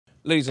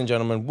Ladies and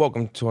gentlemen,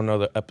 welcome to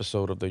another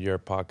episode of the Yerrr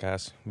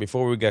podcast.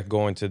 Before we get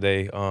going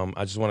today,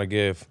 I just want to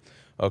give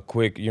a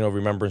quick,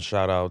 remembrance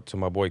shout out to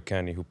my boy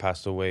Kenny, who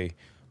passed away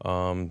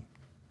 2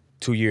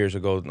 years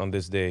ago on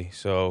this day.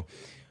 So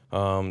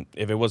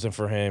if it wasn't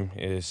for him,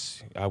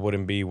 I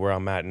wouldn't be where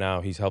I'm at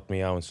now. He's helped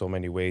me out in so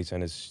many ways,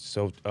 and it's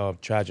so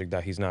tragic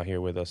that he's not here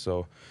with us.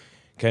 So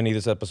Kenny,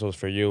 this episode's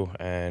for you,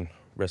 and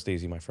rest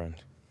easy, my friend.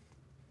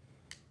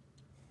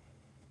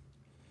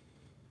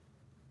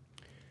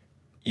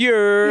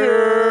 Yerrr.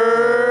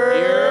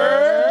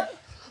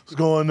 What's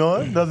going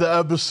on? Another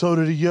episode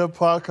of the Yerrr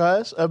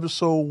podcast,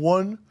 episode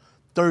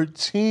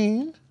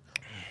 113.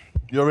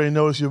 You already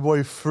know it's your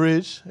boy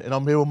Fridge, and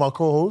I'm here with my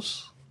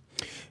co-host.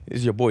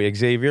 It's your boy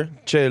Xavier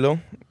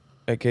Chelo,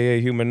 a.k.a.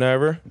 Human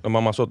Error, the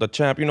Mama Sota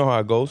champ. You know how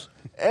it goes.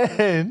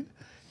 And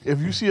if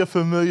you see a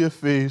familiar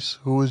face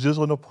who was just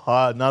on the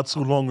pod not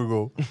too long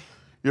ago,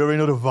 you already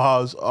know the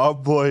vibes. Our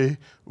boy,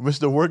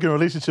 Mr. Working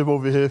Relationship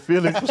over here,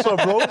 Felix. What's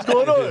up, bro? What's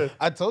going on?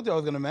 I told you I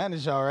was gonna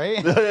manage y'all, right?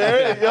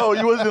 Hey, yo,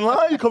 you wasn't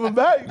lying. You coming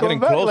back? You coming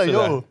back? close Like, to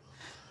yo,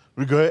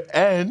 we good.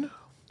 And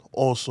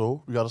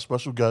also, we got a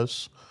special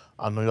guest.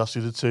 I know y'all see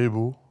the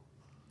table.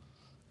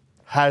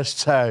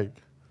 Hashtag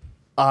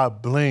I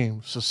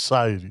blame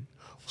society.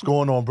 What's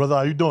going on, brother?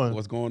 How you doing?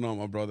 What's going on,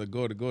 my brother?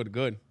 Good. Good,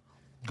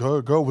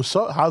 good. What's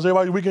up? How's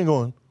everybody's weekend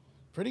going?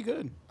 Pretty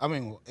good. I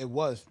mean, it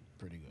was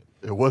pretty good.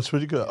 It was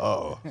pretty good.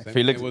 Oh,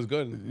 Felix, It was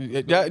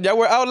good. y'all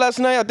were out last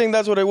night. I think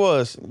that's what it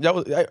was.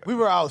 We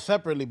were out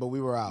separately, but we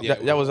were out.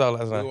 Y'all was out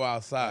last night. We were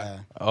outside.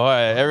 All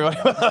right, everybody.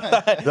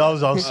 that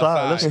was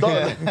outside.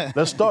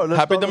 Let's start.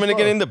 Happy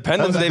Dominican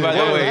Independence Day, by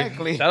the way.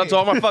 Exactly. Shout out to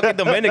all my fucking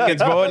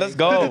Dominicans, bro. Let's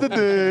go.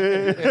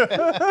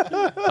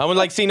 I'm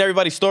like seeing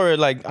everybody's story.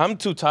 Like, I'm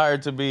too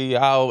tired to be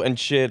out and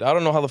shit. I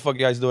don't know how the fuck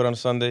you guys do it on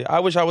Sunday. I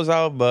wish I was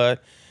out,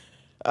 but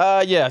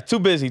too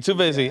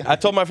busy. I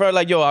told my friend,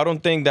 like, yo, I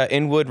don't think that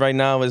Inwood right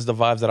now is the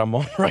vibes that I'm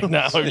on right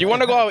now. If you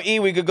want to go out and eat,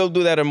 we could go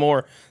do that in a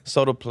more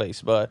subtle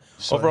place. But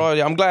overall,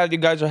 yeah, I'm glad you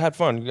guys had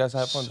fun. You guys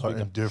had fun this Something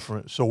weekend.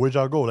 different. So where'd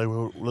y'all go?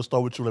 Like, let's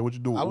start with you. Like, what you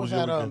do? I What was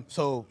your at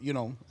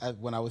weekend?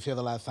 when I was here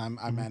the last time,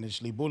 I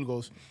managed Lee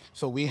Burgos.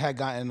 So we had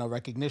gotten a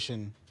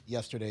recognition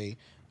yesterday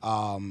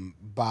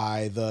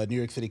by the New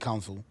York City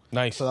Council.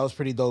 Nice. So that was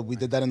pretty dope. We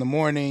did that in the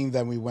morning.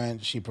 Then we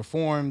went. She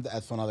performed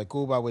at Zona de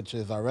Cuba, which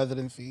is our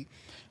residency.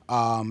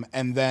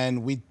 And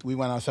then we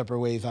went our separate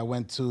ways. I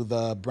went to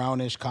the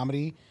Brownish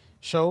comedy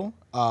show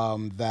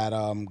that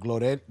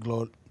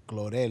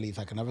Glorelis,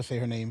 I can never say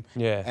her name.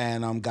 Yeah.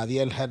 And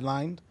Gadiel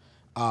headlined.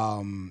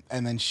 And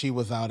then she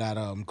was out at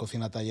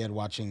Cocina Taller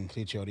watching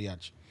Richie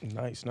Oriach.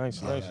 Nice.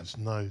 Nice. Yeah.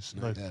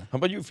 How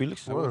about you,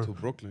 Felix? I went to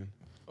Brooklyn.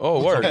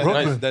 Oh, word.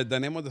 Nice. The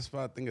name of the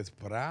spot, I think it's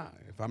Pra.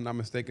 If I'm not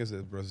mistaken, it's a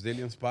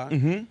Brazilian spot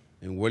in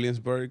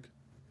Williamsburg.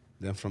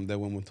 Then from there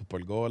we went to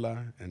Pergola,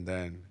 and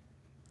then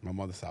my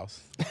mother's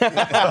house.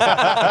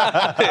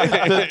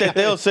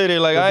 They'll sit there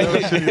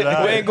like,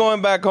 we ain't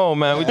going back home,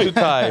 man. We too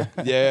tired.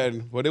 Yeah,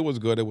 but it was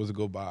good. It was a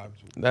good vibe.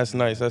 That's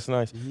nice.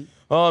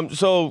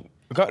 So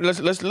let's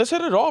hit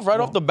it off right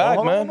off the bat, hold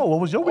on, man. hold on.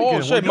 What was your weekend?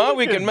 Oh shit, my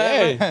weekend,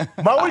 man.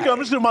 My weekend, I'm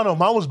just kidding. Mine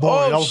was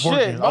boring. I Oh was shit,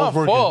 working. I my was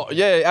working. fault.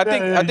 Yeah,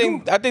 Yeah,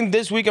 I think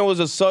this weekend was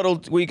a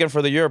subtle weekend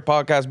for the Yerrr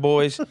podcast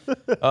boys.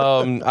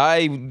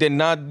 I did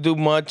not do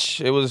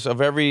much. It was a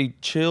very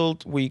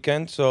chilled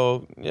weekend.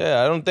 So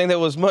yeah, I don't think there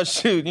was much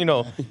to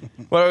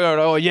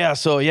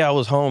I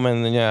was home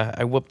and then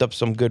I whipped up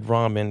some good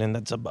ramen and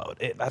that's about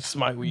it. That's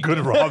my weekend.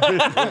 Good ramen.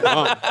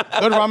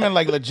 Good ramen,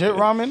 like legit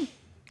ramen?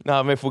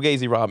 Nah, I mean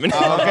Fugazi ramen.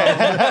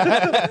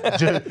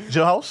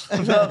 Jailhouse?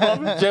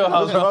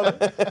 Jailhouse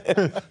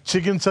ramen.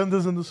 Chicken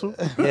tenders in the soup?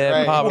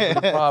 Yeah,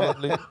 Right.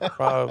 probably.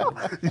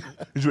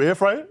 Did you air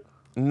fry it?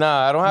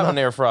 Nah, I don't have an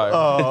air fryer.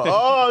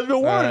 Oh, you're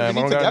I worried.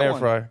 don't to got an get air one.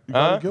 fryer.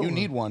 gotta Huh? get You one.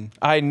 need one.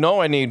 I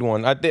know I need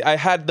one. I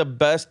had the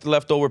best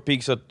leftover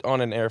pizza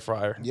on an air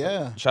fryer.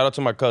 Yeah. Shout out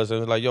to my cousin. It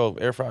was like, yo,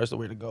 air fryer is the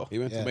way to go.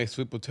 Even Yeah. to make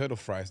sweet potato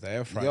fries, the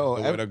air fryer, Yo,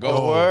 the way to ev-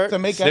 go. Word. To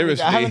make everything.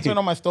 Seriously. I haven't turned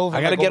on my stove. I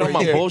in gotta like get over on a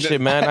my year. bullshit,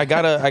 man. I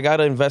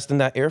gotta invest in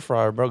that air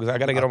fryer, bro, because I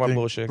gotta get on my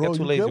bullshit. Bro, Get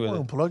too you lazy get with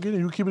one. it. Plug it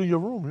in. You keep it in your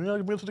room. You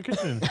gotta bring it to the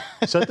kitchen.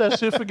 Set that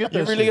shit. Forget that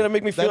You're really shit. gonna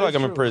make me feel That like is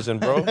I'm in true. prison,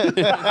 bro.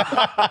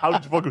 How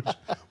would you fuck with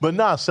you? But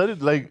nah, set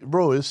it like,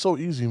 bro, it's so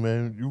easy,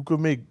 man. You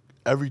could make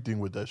everything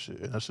with that shit.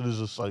 And that shit is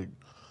just like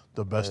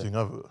the best thing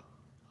ever.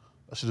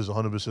 That shit is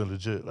 100%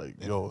 legit. Like,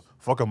 yo,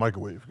 fuck a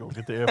microwave. Yo,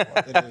 get the air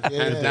fryer. Yeah.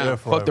 Get the air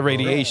fryer, Fuck the bro.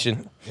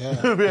 radiation.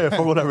 Yeah. Yeah, fuck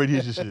all that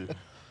radiation shit.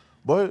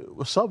 But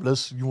what's up?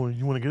 You want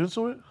to get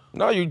into it?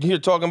 No, you here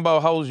talking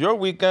about how was your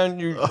weekend?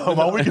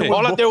 My weekend was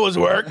all I did was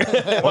work.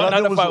 all I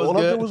Nine did to was, five all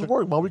I did good. was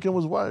work. My weekend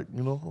was whack.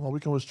 You know, my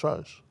weekend was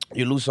trash.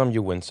 You lose some,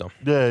 you win some.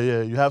 Yeah.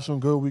 You have some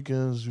good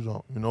weekends. You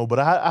don't. You know, but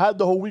I had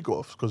the whole week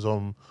off because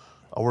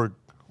I work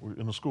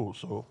in the school,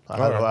 so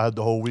I had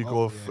the whole week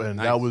off, and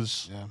Nice. that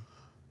was Yeah.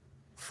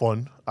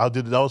 fun. That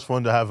was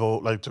fun to have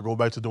to go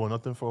back to doing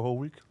nothing for a whole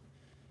week.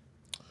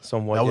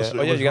 Somewhat, That yeah. was- Oh,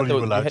 it yeah, was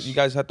really relaxed. you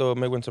guys had to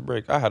make winter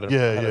break. I had a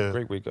Yeah.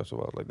 great week as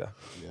well, like that.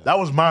 That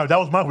was my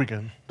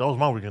weekend. I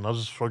was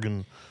just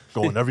fucking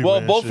going everywhere. Well,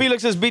 and both shit.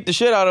 Felixes beat the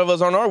shit out of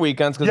us on our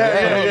weekends. Cause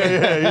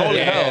Yeah. Holy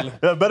hell.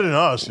 Yeah, better than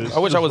us. I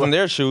wish I was in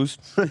their shoes.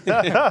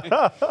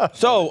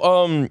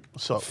 So,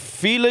 So,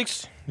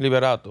 Felix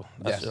Liberato.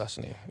 That's Yes. your last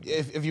name.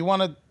 If you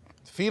want to,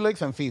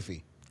 Felix and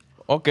Fifi.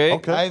 Okay.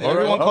 Okay. Right? All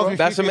Everyone right, calls me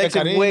That Fifi makes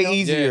de it way cariño.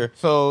 easier.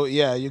 So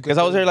yeah, you could. Because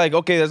I was here like,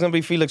 okay, that's going to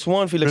be Felix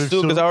 1, Felix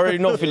 2, because I already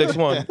know Felix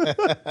 1.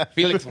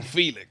 Felix and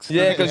Felix.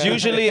 Yeah, because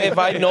usually if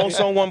I know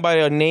someone by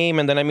a name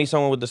and then I meet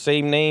someone with the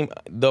same name,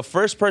 the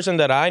first person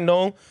that I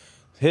know,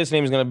 his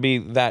name is going to be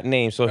that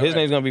name. So his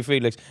name is going to be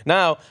Felix.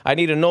 Now, I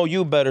need to know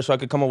you better so I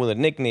could come up with a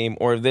nickname.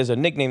 Or if there's a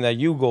nickname that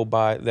you go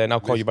by, then I'll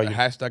call you by your...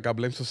 Hashtag I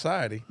blame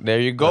society. There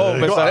you go,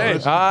 There you go.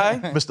 Mr. Hi.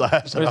 Mr.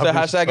 Hashtag. Mr.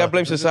 Hashtag I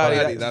blame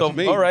society. That's So,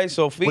 me. all right,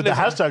 so Felix... With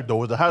the hashtag, though.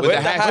 With the hashtag. With the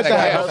hashtag,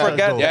 yeah. Don't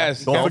forget though. that.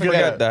 Yes. Don't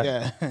forget that.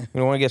 Yeah. You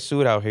don't want to get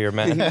sued out here,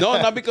 man. No,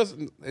 not because,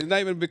 it's not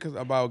even because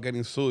about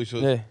getting sued. It's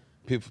just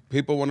Yeah.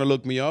 people want to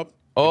look me up.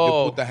 Oh. If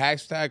you put the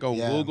hashtag on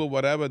Yeah. Google,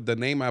 whatever, the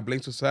name I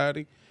blame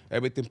society,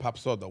 everything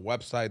pops up. The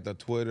website, the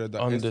Twitter,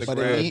 the Understood. But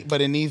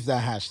Instagram. it needs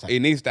that hashtag. It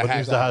needs the But hashtag.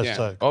 use the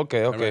hashtag.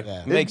 Okay. Yeah.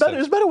 It's Makes better,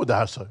 sense. it's better with the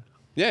hashtag.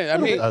 Yeah, I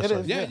mean, It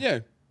is, yeah.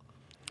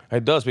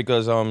 It does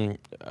because I'm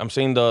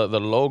seeing the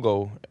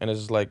logo and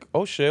it's just like,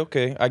 oh shit,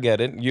 okay, I get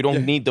it. You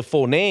don't need the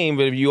full name,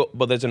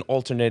 but there's an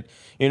alternate,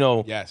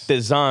 Yes.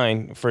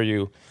 design for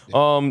you.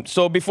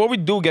 So before we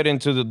do get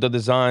into the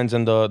designs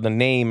and the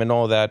name and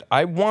all that,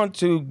 I want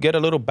to get a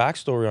little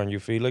backstory on you,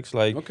 Felix.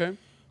 Like, Okay.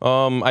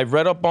 I've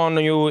read up on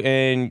you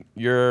and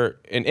you're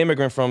an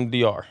immigrant from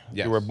DR.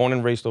 Yes. You were born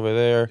and raised over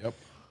there. Yep.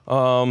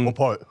 What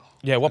part?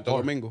 Yeah, what Santo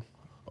part? Domingo.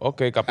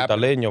 Okay,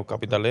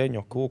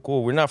 capitaleño.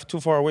 Cool. We're not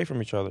too far away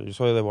from each other. Yo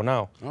soy de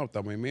Bonao. No,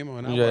 estamos ahí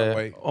mismo. No, Yeah.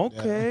 wait.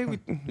 Okay.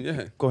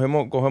 Yeah.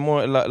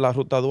 Cogemos la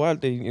ruta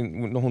Duarte y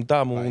nos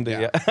juntamos un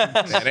día.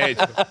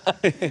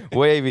 Derecho.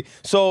 Wavy.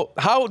 So,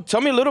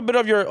 tell me a little bit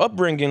of your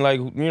upbringing.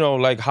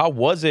 Like how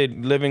was it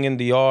living in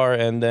DR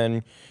and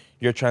then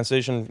your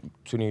transition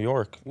to New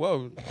York?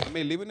 Well, I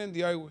mean, living in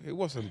the eye, it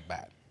wasn't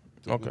bad.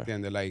 Okay.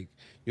 Like,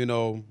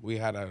 we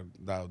had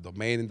the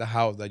maid in the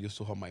house that used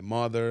to help my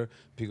mother,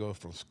 pick up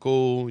from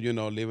school,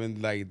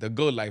 living like the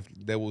good life,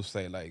 they would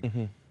say, like,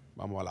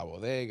 vamos a la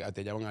bodega,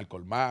 te llevan al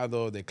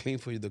colmado, they clean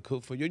for you, they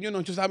cook for you.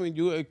 Just having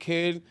you a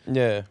kid,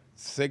 Yeah.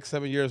 6,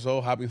 7 years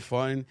old, having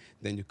fun,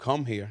 then you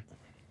come here.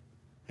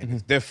 And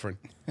it's different,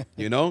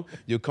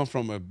 You come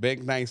from a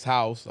big, nice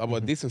house, a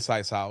decent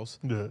sized house,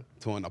 Yeah.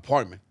 to an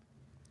apartment.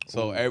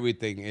 So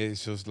everything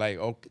is just like,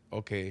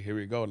 okay, here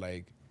we go.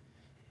 Like,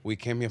 we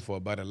came here for a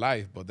better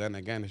life. But then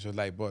again, it's just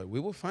like, but we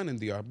were fine in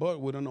DR, but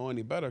we don't know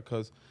any better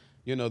because,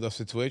 the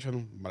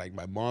situation, like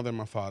my mother and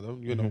my father,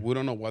 we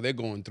don't know what they're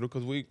going through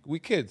because we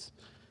kids.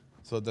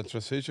 So the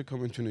transition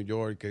coming to New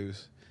York,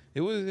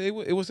 it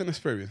was an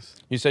experience.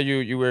 You said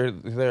you were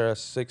there at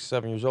 6,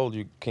 7 years old.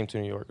 You came to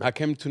New York. I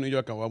came to New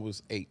York when I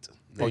was 8.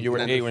 Oh, you were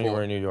 8 when you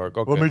were in New York.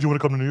 Okay. What made you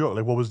want to come to New York?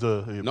 Like, what was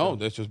the... No,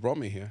 they just brought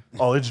me here.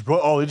 Oh, they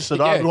just said,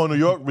 Yeah. I'm going to New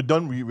York. We're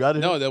done. We out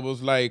of No, here. that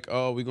was like,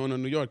 oh, we're going to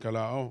New York. I'm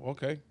like, oh,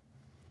 okay.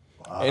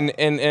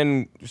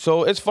 And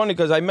so it's funny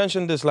because I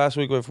mentioned this last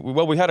week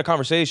we had a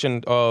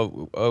conversation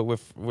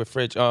with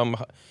Fridge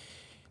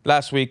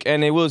last week,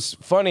 and it was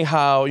funny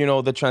how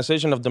the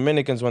transition of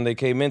Dominicans when they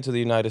came into the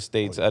United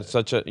States at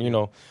such a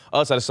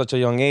us at such a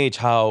young age,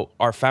 how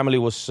our family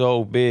was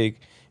so big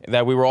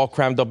that we were all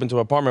crammed up into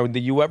an apartment.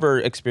 Did you ever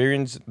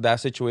experience that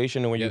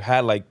situation when you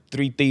had like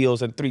 3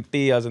 tios and 3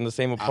 tias in the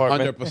same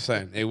apartment?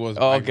 100%. It was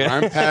Oh, my okay.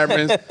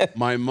 grandparents,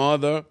 my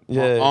mother, my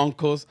Yeah.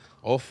 uncles,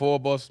 all 4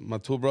 of us, my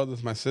 2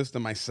 brothers, my sister,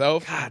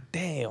 myself. God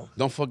damn.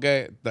 Don't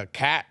forget the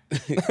cat.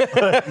 You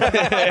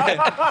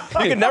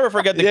can never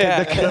forget the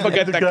cat. Don't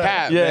forget the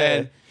cat, Yeah.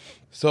 man.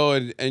 So,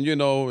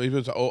 it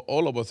was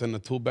all of us in a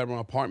 2-bedroom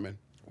apartment.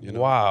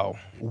 Wow.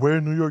 Where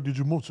in New York did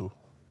you move to?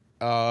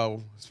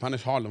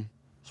 Spanish Harlem,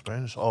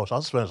 Spanish? Oh, so I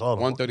Spanish. Oh,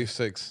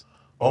 136.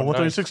 Oh,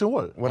 136 and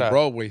what? What On up?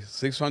 Broadway,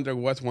 600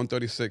 West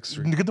 136th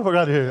Street. Get the fuck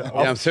out of here.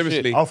 Yeah,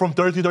 seriously. I'm from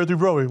 33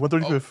 Broadway,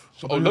 135th.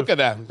 Oh, look at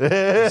that.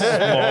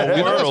 Small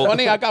You know what's world.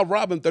 funny? I got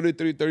robbed in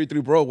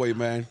 33 Broadway,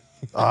 man.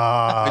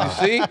 Ah.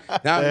 You see?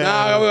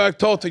 Now I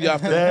talk to you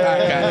after the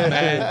podcast,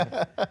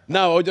 man.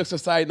 No, all jokes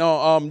aside,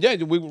 no,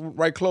 we were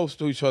right close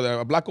to each other,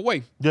 a block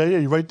away. Yeah,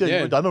 you're right there. Yeah.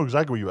 You're right there. I know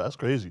exactly where you are. That's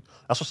crazy.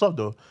 That's what's up,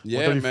 though.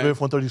 Yeah, 135th, man.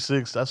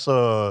 136. That's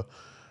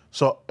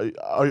So,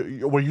 well,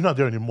 you're not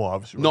there anymore,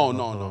 obviously. No, right?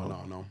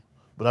 no.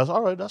 But that's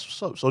all right. That's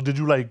what's up. So, did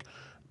you like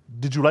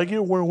it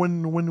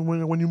when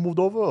you moved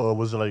over, or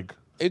was it like?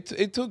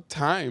 It took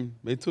time.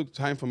 It took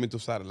time for me to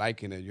start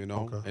liking it,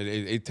 Okay.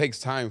 It takes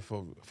time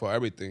for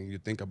everything. You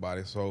think about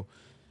it. So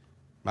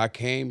I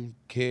came,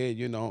 kid,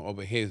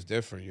 over here is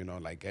different,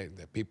 like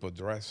the people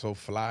dress so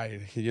fly,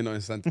 in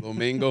Santo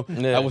Domingo.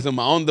 Yeah. I was in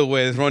my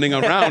underwear running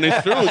around.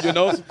 It's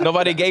true,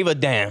 Nobody gave a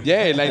damn.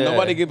 Yeah, like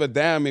nobody give a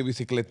damn. Maybe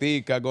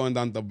bicicletica going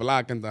down the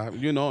block and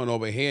and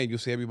over here you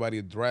see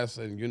everybody dressed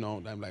and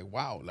I'm like,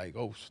 wow, like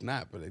oh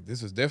snap, like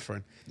this is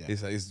different. Yeah.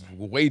 It's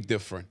way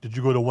different. Did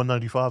you go to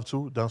 195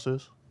 too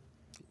downstairs?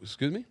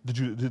 Excuse me? Did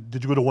you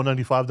go to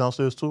 195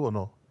 downstairs too, or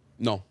no?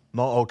 No.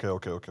 No. Okay.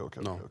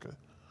 No.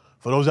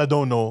 For those that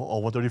don't know,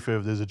 on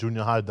 135th, there's a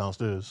junior high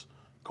downstairs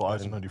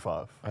called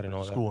IC95. I didn't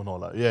know that. School and all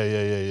that.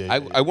 Yeah.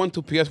 I went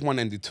to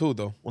PS192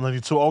 though.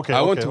 192. Okay.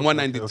 I went okay, to okay,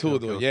 192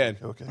 okay, though. okay,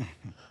 Yeah. Okay.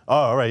 Oh,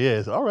 all right.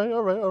 Yeah. All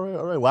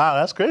right. Wow,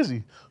 that's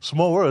crazy.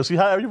 Small world. See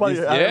how everybody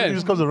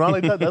just comes around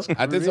like that. That's crazy.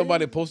 I think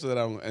somebody posted that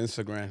on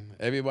Instagram.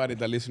 Everybody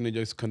that listens to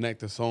just connect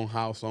to some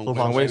house, some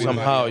Way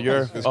somehow.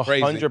 You're It's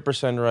crazy.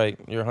 100% right.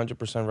 You're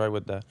 100% right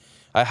with that.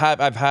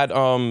 I've had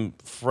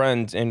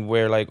friends in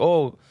where like,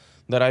 oh,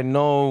 that I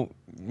know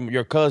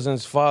your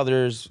cousin's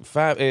father's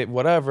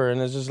whatever,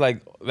 and it's just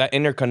like that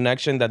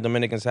interconnection that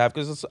Dominicans have,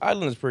 because this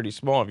island is pretty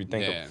small if you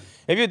think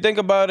if you think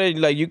about it,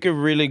 like you could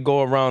really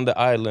go around the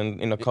island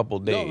in a couple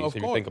days No, of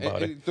if course. you think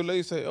about it. The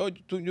lady say, "Oh,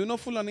 you know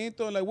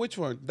Fulanito? Like which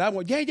one? That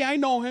one? Yeah, I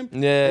know him."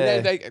 Yeah.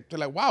 And they're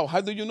like, "Wow,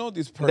 how do you know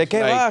this person?" De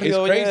qué like,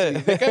 barrio, it's crazy.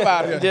 yeah. De qué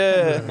barrio?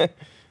 Yeah.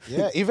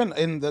 Yeah, even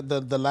in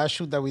the last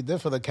shoot that we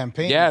did for the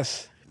campaign.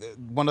 Yes.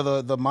 One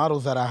of the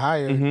models that I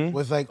hired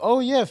was like,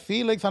 oh yeah,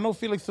 Felix. I know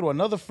Felix through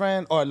another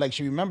friend, or like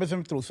she remembers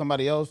him through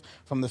somebody else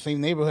from the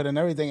same neighborhood and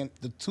everything. And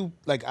the two,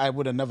 like, I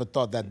would have never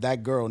thought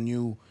that girl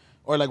knew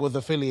or like was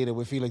affiliated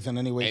with Felix in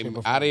any way, shape, or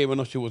I form. didn't even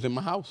know she was in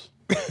my house.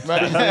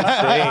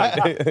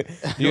 Right?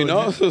 You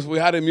know, we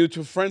had a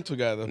mutual friend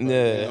together.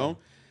 Yeah. You know?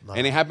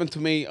 And it happened to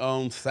me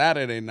on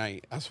Saturday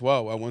night as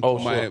well. I went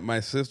to my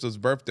sister's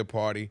birthday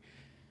party,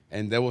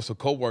 and there was a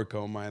coworker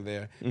of mine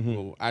there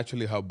who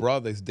actually her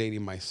brother is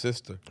dating my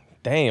sister.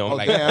 Damn.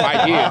 Like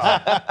 5 years.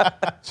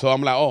 So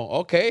I'm like, oh,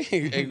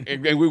 okay.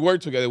 and we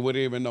worked together. We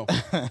didn't even know.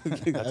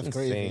 That's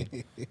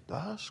crazy.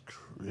 That's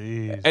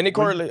crazy. Any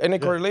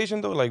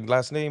correlation though, like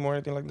last name or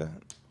anything like that?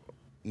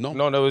 No.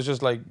 No, that was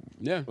just like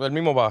Yeah. el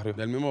mismo barrio.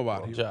 Del mismo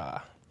barrio. Ja.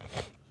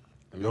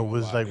 Yo,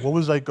 what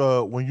was like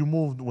when you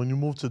moved to when you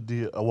moved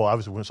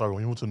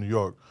to New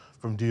York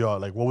from DR,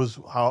 like was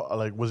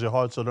it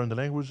hard to learn the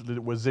language?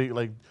 Was they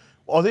like,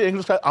 are they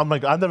English? I'm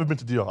like, I've never been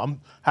to DR.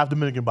 I'm half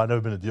Dominican, but I've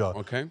never been to DR.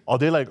 Okay. Are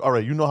they like, all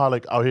right, you know how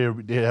like out here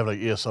they have like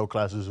ESL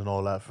classes and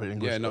all that for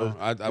English? Yeah, no,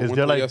 I is went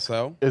there to like,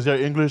 ESL. Is there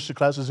English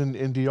classes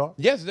in DR?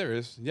 Yes, there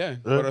is. Yeah.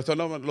 But eso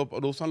lo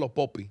usan los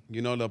popi.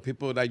 You know, the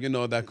people that, you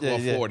know, that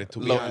can afford it, to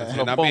be honest.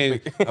 And I'm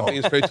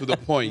being straight to the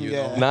point, you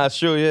know. Nah,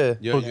 sure, yeah.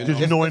 You So know? did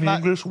you know any not-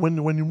 English when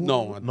you moved?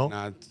 No, No.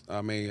 not.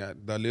 I mean,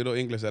 the little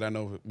English that I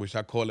know, which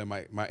I call it,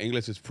 my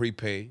English is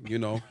prepaid, you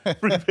know.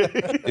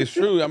 It's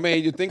true. I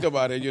mean, you think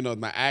about it, you know,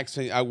 my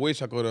accent, I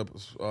wish I could have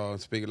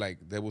speak like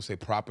they would say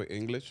proper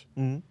English,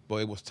 but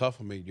it was tough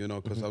for me, you know,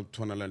 because I'm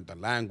trying to learn the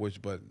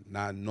language, but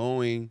not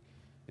knowing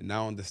and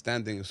now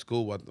understanding in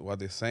school what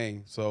they're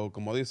saying. So,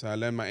 como dice, I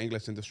learned my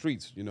English in the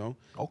streets, you know.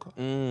 Okay.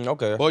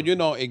 Okay. But you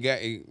know, it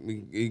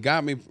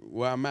got me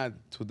where I'm at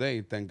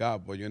today, thank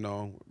God. But you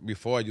know,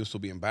 before I used to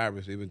be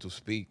embarrassed even to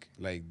speak.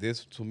 Like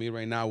this to me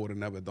right now, I would have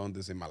never done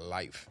this in my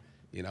life.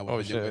 You know, I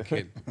was a younger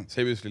kid.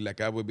 Seriously,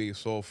 like I would be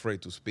so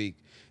afraid to speak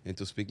and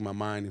to speak my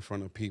mind in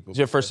front of people.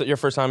 Your first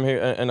time here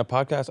in a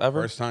podcast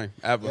ever? First time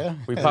ever. Yeah.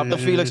 We popped the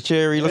Felix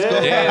cherry. Let's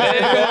go.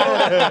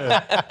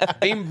 Yeah.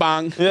 Bing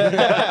bong.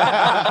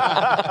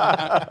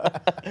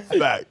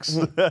 Facts.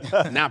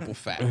 Napple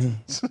fact.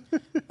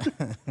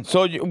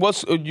 So you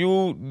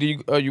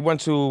went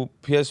to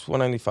PS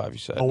 195? You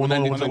said Oh,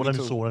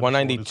 192.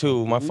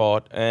 192. My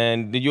fault.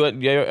 And did you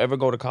ever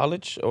go to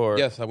college or?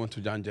 Yes, I went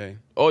to John Jay.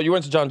 Oh, you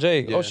went to John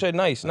Jay. Yeah. Oh shit,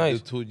 nice. I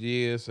did 2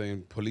 years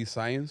in police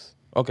science.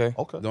 Okay.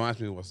 Okay. Don't ask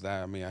me what's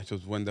that. I mean, I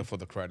just went there for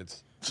the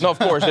credits. No, of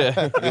course,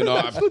 yeah. You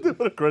know, That's what they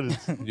for the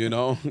credits. you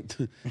know.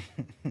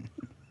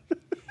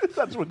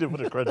 That's what they for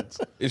the credits.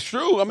 It's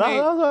true. I mean,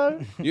 That's all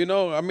right. you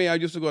know, I mean, I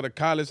used to go to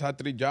college, had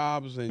 3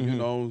 jobs, and you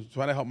know,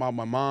 try to help out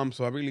my mom.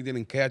 So I really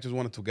didn't care. I just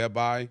wanted to get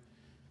by,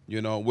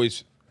 you know.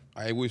 Which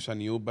I wish I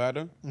knew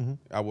better.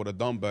 I would have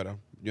done better.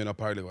 You know,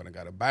 probably would have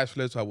got a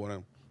bachelor's. I would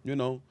have, you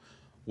know,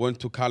 went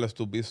to college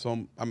to be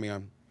some. I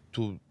mean,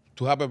 to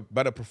have a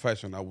better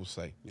profession. I would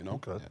say, you know.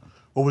 Okay.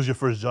 What was your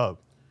first job?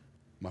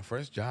 My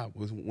first job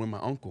was with my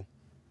uncle.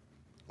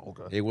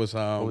 Okay. It was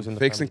was in the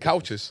fixing family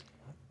couches.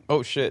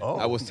 Oh shit. Oh.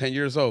 I was 10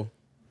 years old,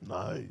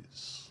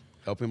 Nice.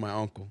 helping my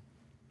uncle.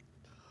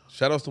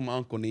 Shout out to my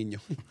uncle Nino.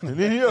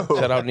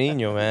 Shout out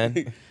Nino,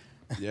 man.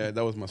 Yeah,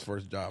 that was my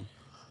first job.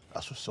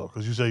 That's what's up.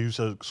 Because you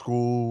said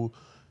school,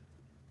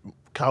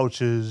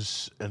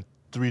 couches, and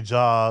 3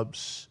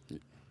 jobs,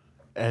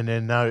 and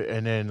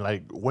then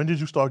like when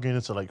did you start getting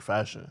into like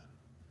fashion?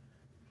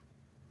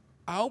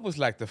 I always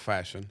liked the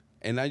fashion,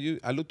 and I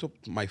looked up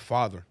my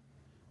father.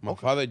 My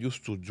father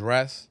used to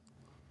dress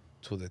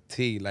to the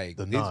T. Like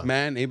The this nine.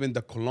 man, even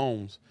the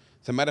colognes.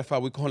 As a matter of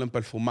fact, we call him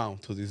perfumado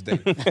to this day.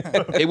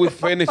 He would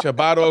finish a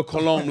bottle of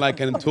cologne like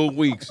in 2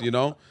 weeks, you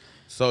know.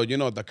 So you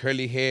know the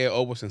curly hair,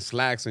 always in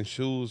slacks and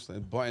shoes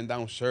and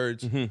button-down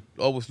shirts,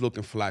 always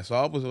looking fly. So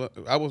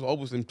I was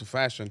always into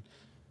fashion,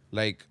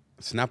 like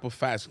snap of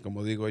fashion,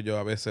 como digo yo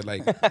a veces.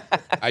 Like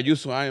I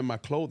used to iron my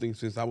clothing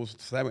since I was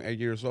 7, 8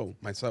 years old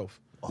myself.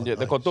 Yeah,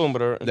 the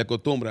costumbre. De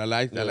costumbre. I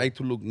like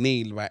to look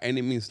neat by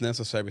any means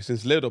necessary.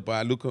 Since little, but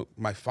I look at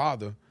my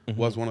father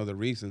was one of the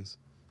reasons.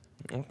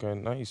 Okay,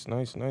 nice.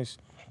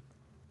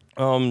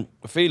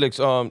 Felix,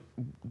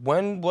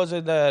 when was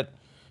it that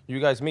You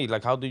guys meet?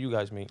 Like, how do you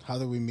guys meet? How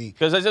did we meet?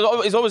 Because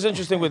it's always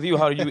interesting with you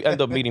how you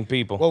end up meeting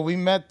people. Well, we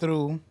met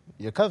through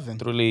your cousin.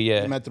 Through Lee,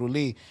 yeah. We met through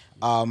Lee.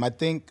 I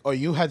think, or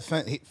you had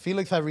sent,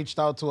 Felix had reached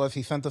out to us.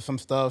 He sent us some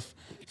stuff,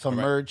 some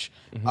merch.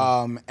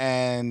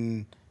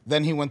 And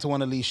then he went to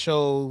one of Lee's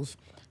shows.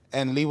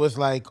 And Lee was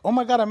like, "Oh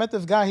my God, I met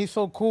this guy. He's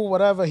so cool,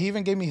 whatever." He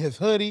even gave me his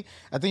hoodie.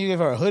 I think you gave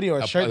her a hoodie or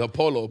a shirt. A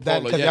polo,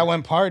 Because yeah. y'all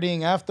went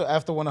partying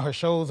after one of her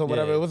shows or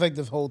whatever. Yeah. It was like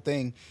this whole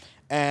thing.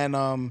 And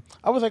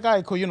I was like, all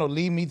right, cool. You know,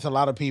 Lee meets a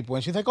lot of people.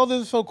 And she's like, oh,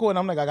 this is so cool. And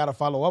I'm like, I got to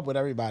follow up with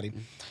everybody.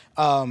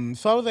 So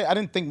I was like, I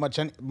didn't think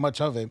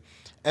much of it.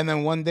 And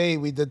then one day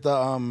we did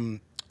the,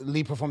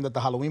 Lee performed at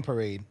the Halloween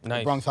parade, the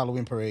Nice. Bronx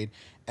Halloween parade.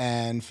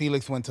 And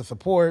Felix went to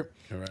support.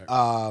 Correct.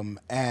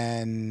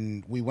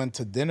 And we went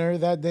to dinner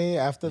that day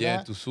after Yeah,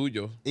 that. to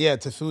Suyo. Yeah,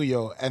 to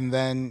Suyo. And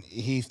then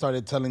he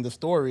started telling the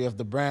story of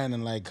the brand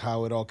and like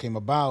how it all came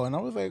about. And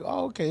I was like,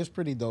 oh, okay, it's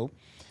pretty dope.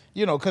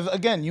 You know, because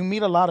again, you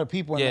meet a lot of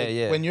people.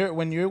 And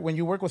when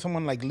you work with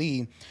someone like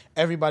Lee,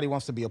 everybody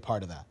wants to be a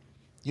part of that.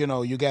 You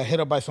know, you get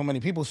hit up by so many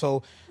people.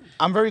 So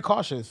I'm very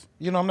cautious.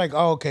 You know, I'm like,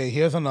 oh, okay,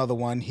 here's another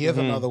one. Here's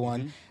another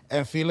one.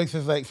 And Felix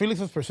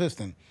is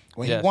persistent.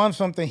 When he wants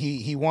something,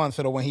 he wants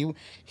it. Or when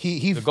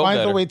he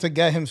finds a way to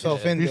get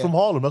himself in He's there. from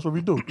Harlem. That's what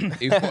we do.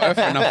 It's for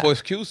effort, not for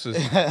excuses.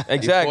 Exactly.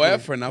 It's for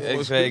effort, not for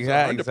excuses.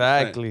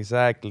 100%.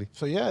 Exactly.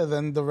 So yeah,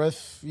 then the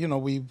rest, you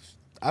know,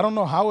 I don't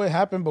know how it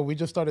happened, but we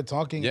just started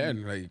talking. Yeah,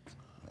 like,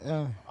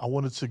 Yeah. I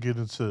wanted to get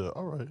into,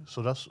 all right,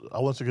 so I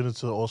wanted to get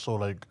into also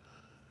like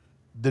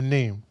the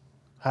name,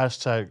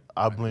 hashtag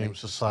I blame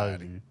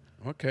society.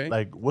 okay.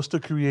 Like, what's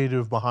the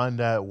creative behind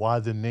that? Why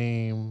the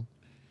name?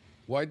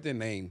 Why the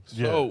name?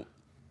 Yeah. So,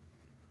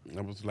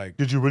 I was like,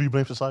 Did you really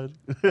blame society?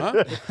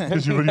 huh?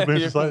 Did you really blame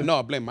society? No,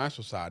 I blame my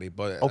society,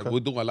 but Okay. we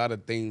do a lot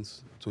of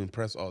things to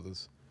impress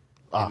others.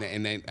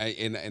 And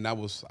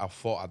I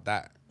fought at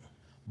that.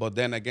 But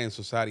then again,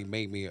 society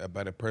made me a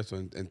better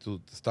person and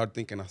to start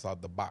thinking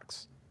outside the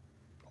box.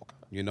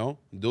 You know,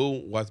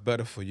 do what's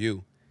better for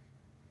you.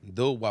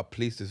 Do what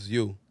pleases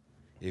you.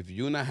 If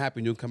you're not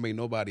happy, you can make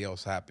nobody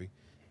else happy.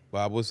 But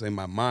I was in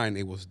my mind,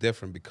 it was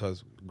different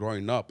because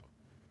growing up,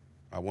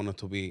 I wanted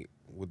to be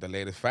with the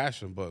latest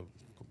fashion. But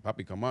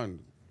papi, come on,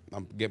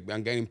 I'm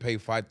getting paid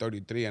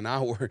 $5.33 an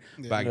hour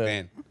back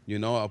then. You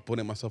know, I'm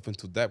putting myself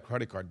into debt,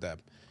 credit card debt.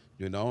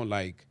 You know,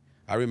 like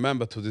I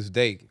remember to this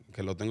day,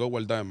 que lo tengo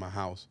guardado in my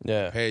house.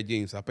 Yeah. A pair of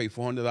jeans. I paid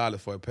 $400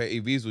 for a pair of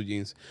Ibizu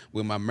jeans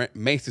with my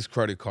Macy's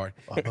credit card.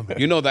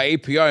 You know, the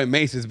APR in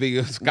Macy's be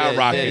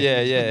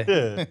skyrocketing.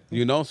 Yeah.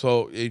 You know,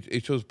 so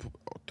it just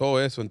todo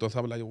eso. Entonces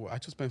I was like, well, I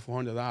just spent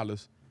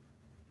 $400.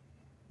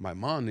 My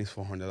mom needs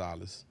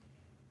 $400.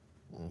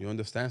 You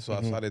understand? So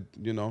I started,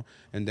 you know,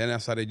 and then I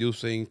started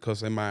using,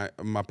 because in my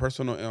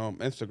personal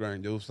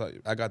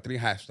Instagram, I got 3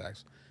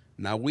 hashtags.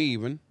 Now we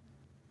even.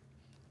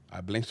 I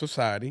blame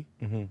society,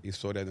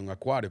 historia de un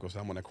acuario, because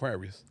I'm an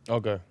Aquarius.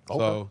 Okay.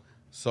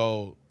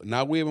 So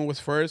now we even was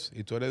first,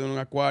 historia de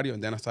un acuario,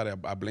 and then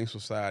I blame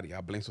society,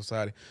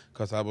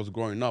 because I was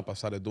growing up, I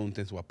started doing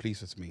things what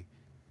pleases me.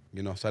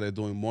 You know, I started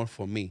doing more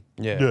for me.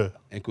 Yeah.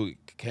 And could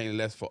care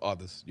less for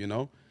others, you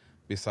know?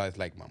 Besides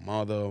like my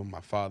mother,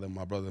 my father,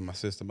 my brother, my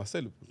sister, my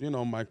siblings, you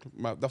know,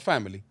 the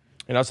family.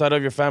 And outside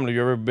of your family,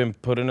 you ever been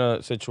put in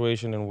a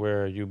situation in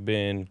where you've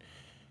been,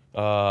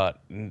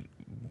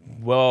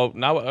 well,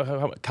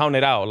 now count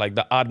it out, like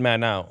the odd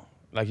man out?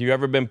 Like, you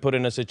ever been put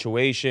in a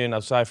situation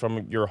outside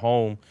from your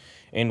home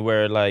in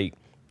where, like,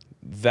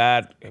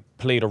 that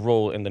played a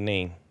role in the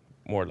name,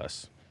 more or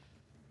less?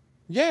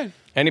 Yeah.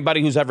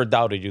 Anybody who's ever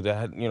doubted you,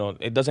 that, you know,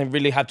 it doesn't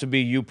really have to be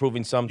you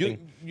proving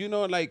something. You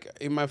know, like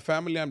in my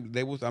family, I'm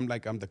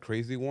the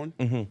crazy one.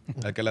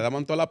 Like que le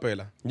daban toda la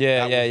pela.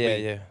 Yeah. That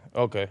was me.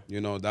 Okay.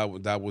 You know,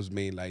 that was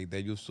me. Like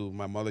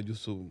my mother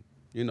used to,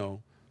 you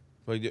know,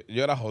 but yo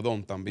era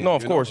jodón también. No,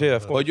 of course, know? yeah,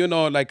 of course. But you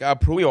know, like I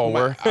proved We all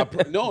were.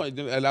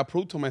 I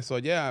proved to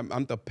myself, yeah,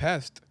 I'm the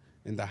pest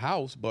in the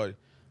house, but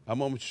I'm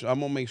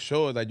gonna make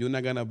sure that you're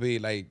not gonna be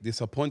like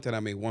disappointed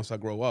at me once I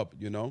grow up.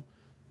 You know.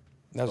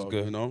 That's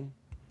good. You know.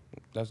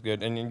 That's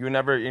good. And you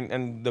never,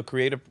 in the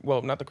creative,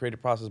 well, not the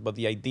creative process, but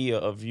the idea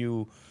of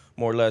you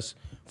more or less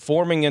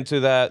forming into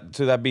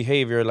that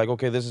behavior, like,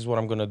 okay, this is what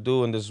I'm going to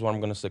do and this is what I'm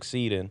going to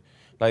succeed in.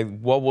 Like,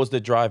 what was the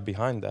drive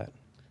behind that?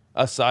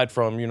 Aside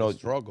from, you know, The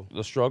struggle.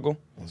 The struggle?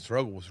 The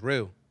struggle was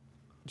real.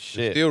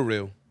 Shit. It's still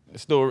real.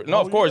 It's still, no,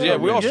 of course, yeah,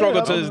 we all yeah,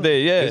 struggle I to don't this know.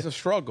 day, yeah. It's a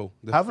struggle.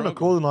 The Having a struggle.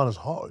 clothing line is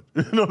hard.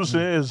 You know what I'm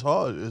saying? It's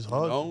hard. It's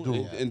hard No, to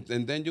do.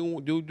 and then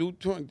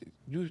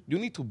you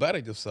need to better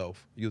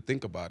yourself. You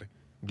think about it.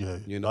 Yeah.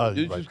 You know,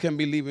 you right. just can't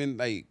be living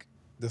like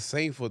the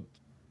same for.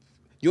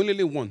 You only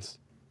live once,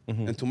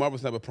 and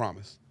tomorrow's never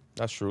promised.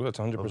 That's true. That's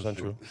 100%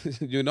 true.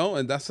 You know,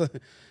 and that's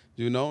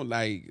you know,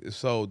 like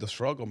so the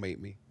struggle made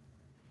me.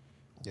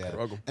 Yeah.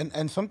 Struggle.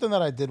 And something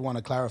that I did want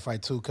to clarify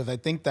too, because I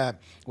think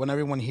that when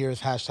everyone hears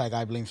hashtag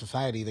I blame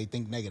society, they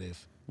think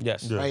negative.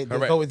 Yes. Yeah. Right?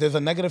 Correct. There's a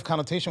negative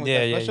connotation with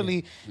Yeah, that, yeah,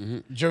 especially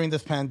during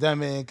this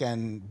pandemic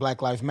and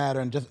Black Lives Matter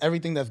and just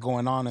everything that's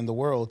going on in the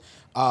world.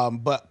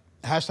 But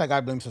hashtag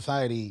I blame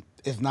society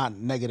is not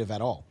negative at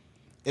all.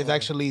 is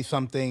actually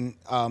something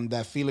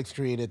that Felix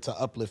created to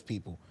uplift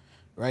people,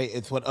 right?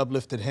 It's what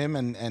uplifted him,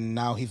 and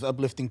now he's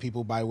uplifting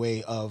people by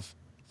way of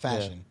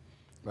fashion,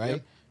 right?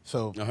 Yep.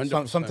 So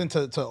 100%. something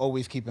to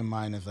always keep in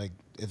mind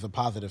is a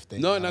positive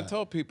thing. No, and not I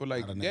tell people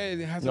like, not a yeah, it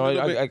has a No,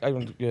 little bit. I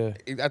don't. Yeah.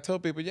 I tell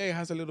people, yeah, it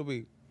has a little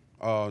bit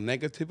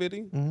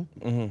negativity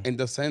Mm-hmm. in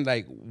the sense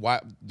like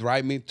what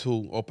drive me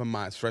to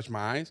stretch my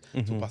eyes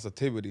Mm-hmm. to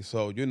positivity.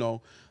 So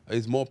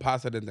it's more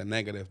positive than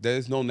negative. There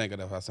is no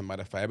negative, as a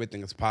matter of fact.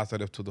 Everything is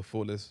positive to the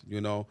fullest.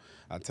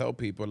 I tell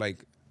people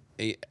like,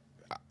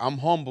 I'm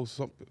humble.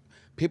 So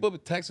people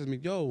text me,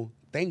 yo,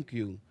 thank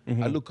you.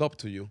 I look up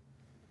to you.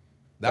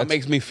 That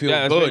makes me feel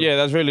Yeah, good.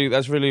 that's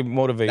really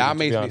motivating. That to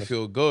makes be me honest.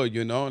 feel good,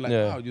 Like,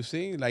 Yeah. wow, you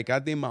see? Like, I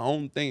did my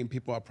own thing.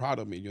 People are proud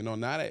of me,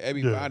 Not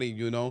everybody,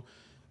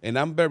 And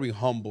I'm very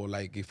humble.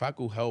 Like, if I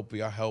could help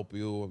you, I'll help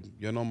you.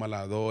 Me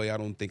la doy. I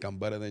don't think I'm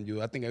better than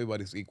you. I think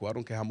everybody's equal. I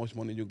don't care how much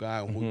money you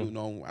got or who you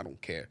know. I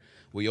don't care.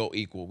 We all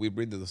equal. We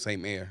breathe the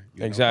same air.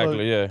 Exactly.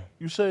 But Yeah.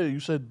 You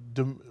said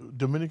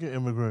Dominican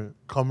immigrant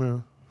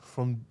coming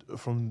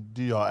from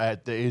DR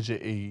at the age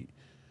of 8,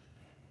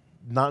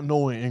 not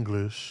knowing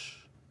English.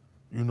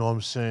 You know what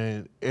I'm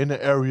saying? In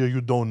the area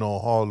you don't know,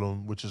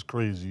 Harlem, which is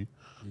crazy.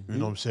 You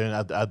know what I'm saying?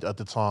 At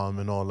the time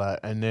and all that,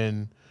 and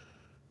then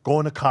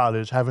going to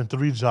college, having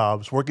 3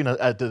 jobs, working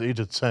at the age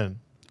of 10.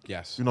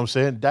 Yes. You know what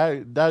I'm saying?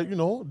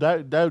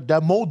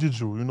 That molded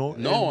you,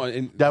 No,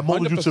 and that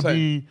molded you to 100%.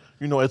 be,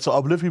 it's to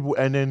uplift people.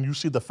 And then you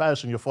see the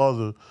fashion, your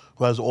father,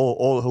 who has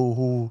all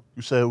who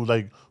you said was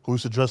like who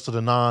used to dress to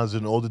the nines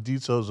and all the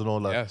details and all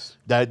that. Yes.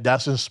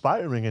 That's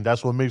inspiring, and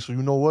that's what makes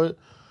you know what?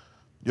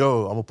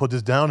 Yo, I'm gonna put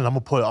this down and I'm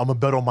gonna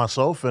bet on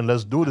myself and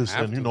let's do this.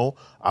 have And to.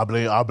 I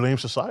blame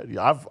society.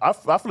 I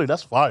feel like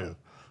that's fire.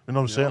 You know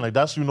what I'm saying? Like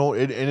that's and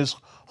it's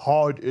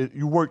hard.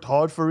 You worked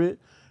hard for it,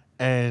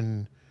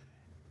 and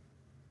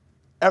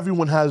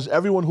everyone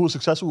who is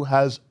successful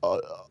has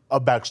a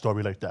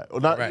backstory like that. Or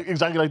not Right.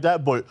 exactly like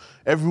that, but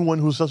everyone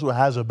who's successful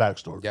has a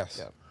backstory.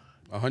 Yes.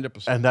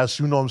 100%. And that's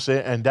what I'm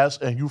saying.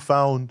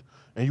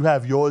 And you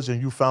have yours,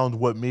 and you found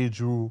what made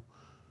you.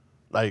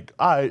 Like,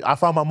 I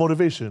found my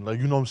motivation. Like,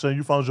 you know what I'm saying?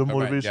 You found your Correct,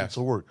 motivation yes.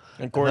 to work.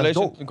 In And that's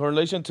dope.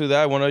 correlation to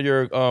that, one of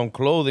your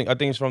clothing, I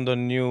think it's from the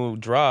new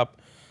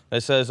drop,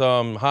 that says,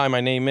 "Hi,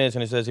 my name is,"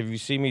 and it says, "If you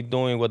see me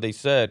doing what they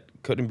said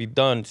couldn't be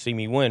done, see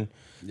me win."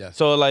 Yes.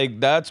 So like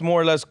that's more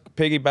or less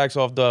piggybacks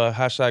off the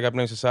hashtag I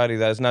blame society.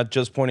 That it's not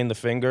just pointing the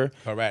finger.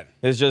 Correct.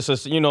 It's just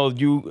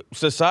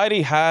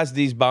society has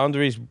these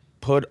boundaries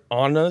put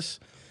on us,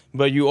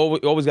 but you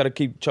always got to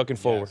keep chucking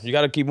forward. Yes. You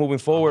got to keep moving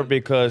forward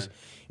because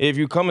if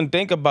you come and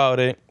think about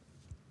it,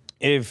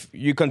 if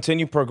you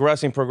continue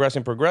progressing,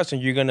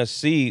 you're gonna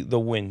see the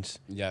wins.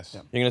 Yes.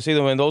 You're gonna see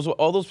the wins.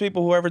 All those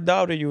people who ever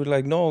doubted you were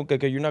like, no,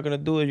 okay, you're not gonna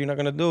do it. You're not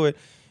gonna do it.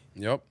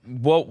 Yep.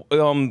 What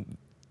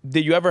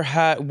did you ever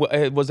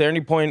was there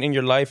any point in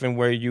your life in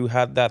where you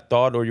had that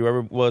thought, or you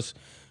ever was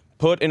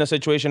put in a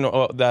situation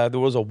that there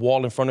was a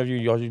wall in front of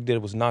you? All you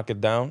did was knock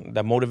it down.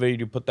 That motivated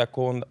you to put that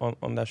quote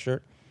on that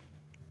shirt.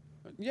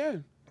 Yeah.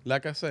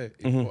 Like I said,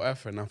 it's for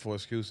effort, not for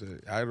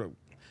excuses.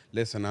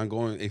 Listen,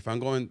 if I'm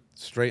going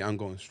straight, I'm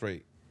going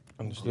straight.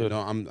 Understood.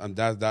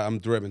 I'm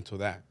driven to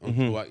that.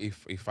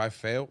 If I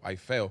fail, I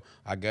fail.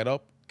 I get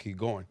up, keep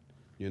going.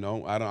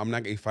 I'm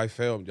not. If I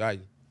fail,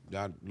 I'm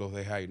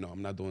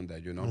not doing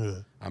that. Yeah.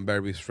 I'm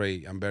very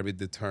straight. I'm very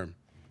determined.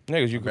 Yeah,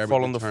 because you I'm could very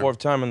fall on the determined. 4th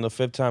time, and the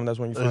 5th time, that's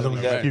when you finally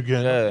gonna get it. keep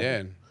getting up.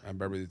 Yeah, I'm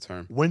very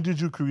determined. When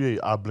did you create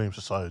I Blame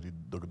Society,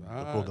 the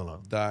clothing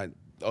line?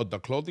 The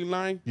clothing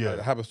line. Yeah.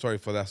 I have a story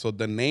for that. So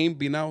the name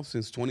been out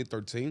since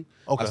 2013.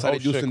 Okay. I started Oh,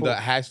 shit, using cool. the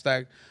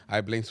hashtag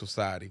I Blame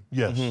Society.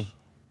 Yes.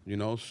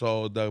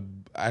 So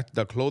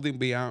the clothing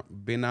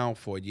been out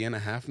for a year and a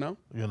half now.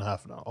 Year and a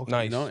half now. Okay.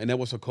 Nice. And there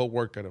was a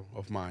co-worker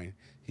of mine.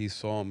 He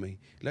saw me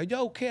like,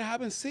 yo, kid, I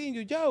haven't seen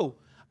you. Yo,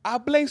 I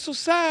blame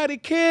society,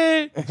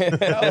 kid.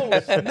 Yo,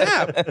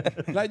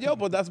 snap. Like, yo,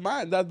 but that's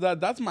my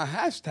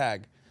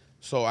hashtag.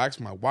 So I asked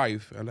my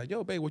wife, I'm like,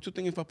 yo, babe, what you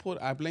think if I put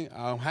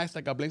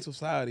hashtag I blame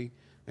society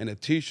and a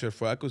T-shirt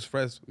for I could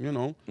express,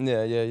 Yeah.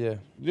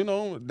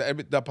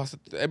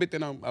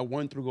 everything I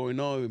went through going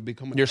on,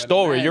 becoming Your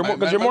story. You're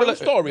more like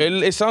story.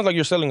 It sounds like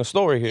you're selling a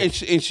story here.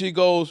 And she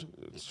goes,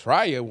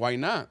 try it, why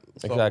not?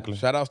 So, Exactly.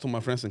 Shout outs to my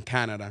friends in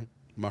Canada.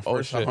 My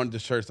first shit.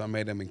 100 shirts, I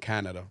made them in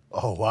Canada.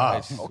 Oh,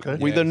 wow. Okay.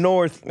 We the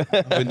North.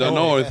 In the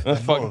North.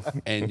 North.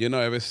 And,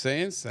 ever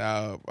since,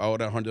 I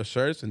ordered 100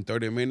 shirts in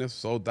 30 minutes,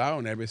 sold out.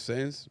 And ever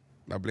since,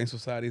 my Blame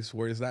Society is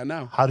where it's at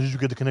now. How did you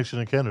get the connection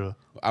in Canada?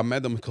 I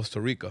met them in Costa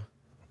Rica.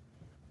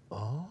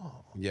 Oh.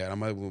 Yeah, I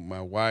met with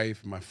my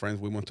wife, my friends.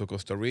 We went to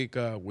Costa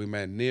Rica. We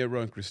met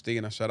Nero and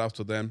Christina. Shout out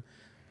to them.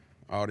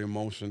 Out in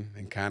Motion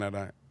in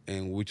Canada.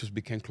 And we just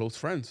became close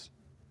friends.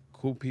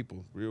 Cool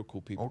people, real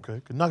cool people.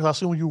 Okay. Now, I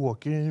see when you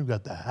walk in, you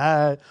got the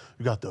hat,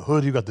 you got the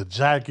hoodie, you got the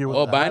jacket. with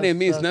Oh, the by any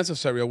means hashtag.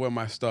 necessary, I wear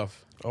my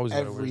stuff. Always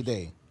gotta Every wear-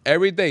 day.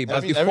 Every day, by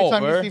Every default.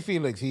 time you word. see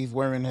Felix, he's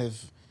wearing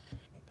his.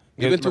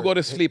 Even to go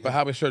to sleep, I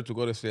have a shirt to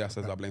go to sleep that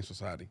says I Blame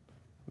Society.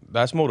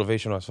 That's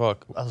motivational as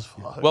fuck. That's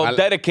fine. Well,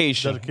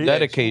 dedication.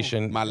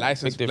 Dedication. My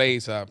license Big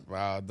plates are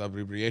the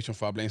abbreviation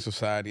for Blaine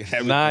Society.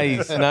 Everything.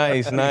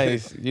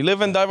 Nice. You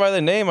live and die by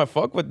the name. I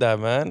fuck with that,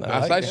 man.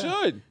 As like I it.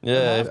 should.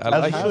 Yeah, I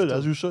like it.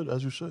 As you should.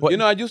 You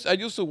know, I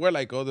used to wear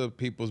like other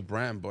people's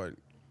brand, but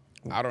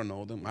I don't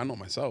know them. I know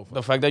myself.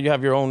 The fact that you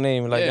have your own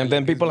name, like, Yeah, and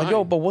then like, people are it's like, yo,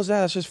 mine. but what's that?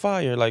 That's just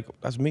fire. Like,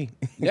 that's me.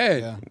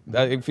 Yeah.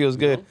 It feels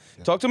good.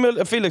 Talk to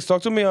me, Felix.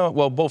 Talk to me.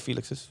 Well, both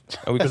Felixes.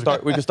 And we can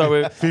start. We can start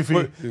with Fifi.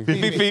 We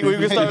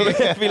can start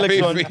with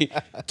Felix.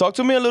 One. Talk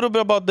to me a little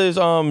bit about this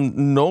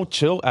no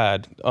chill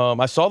ad.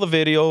 I saw the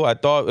video. I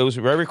thought it was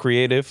very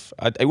creative.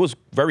 It was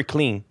very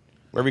clean,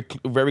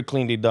 very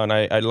cleanly done.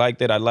 I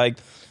liked it. I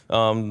liked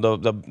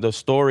the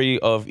story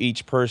of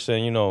each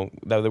person. You know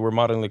that they were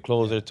modeling the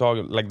clothes. They're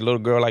talking like the little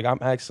girl, like I'm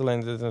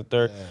excellent. This and the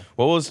third. Yeah.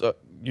 What was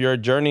your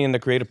journey in the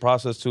creative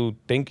process to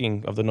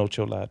thinking of the no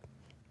chill ad?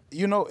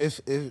 You know,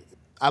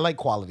 I like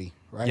quality,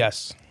 right?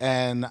 Yes.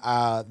 And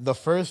the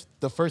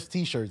first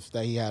T-shirts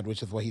that he had,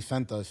 which is what he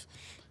sent us,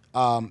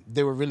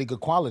 they were really good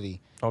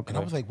quality. Okay. And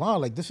I was like, wow,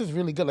 like this is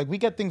really good. Like we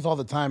get things all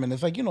the time, and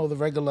it's like, you know, the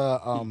regular,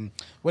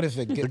 what is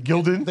it? The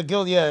Gildan? The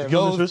Gildan, yeah.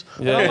 Gildan those. shirts?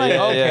 And I'm like,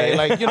 okay,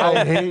 like, you know.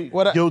 I hate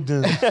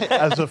Gildan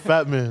as a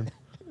fat man.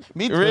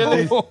 Me too.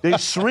 Really? They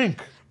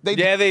shrink. They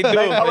Yeah, they do. All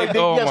right,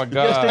 Oh yes, my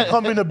god.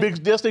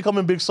 Yes, they come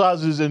in big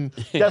sizes, and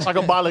yes, I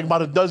can buy like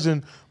about a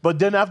dozen. But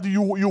then after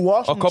you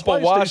wash A them couple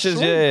twice, washes,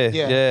 they shrink.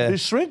 Yeah. They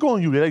shrink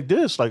on you. They're like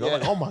this. Like, I'm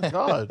like, oh my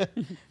god.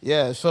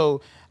 Yeah,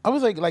 so I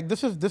was like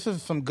this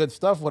is some good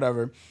stuff,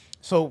 whatever.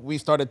 So we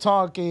started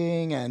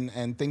talking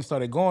and things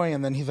started going,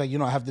 and then he's like, you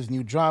know, I have this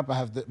new drop,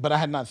 but I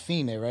had not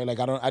seen it, right? Like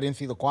I didn't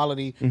see the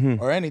quality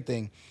or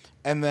anything.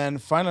 And then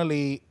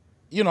finally,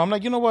 you know, I'm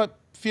like, you know what?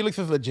 Felix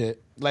is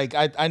legit. Like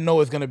I know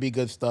it's gonna be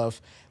good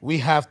stuff. We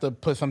have to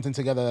put something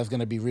together that's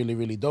gonna be really,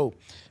 really dope.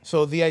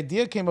 So the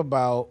idea came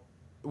about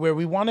where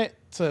we wanted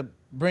to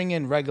bring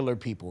in regular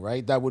people,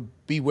 right? That would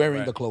be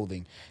wearing the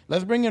clothing.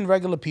 Let's bring in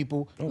regular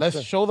people.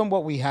 Let's show them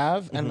what we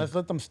have, and let's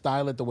let them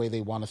style it the way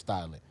they want to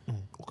style it,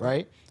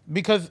 right?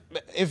 Because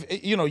if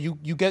you know,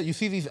 you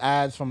see these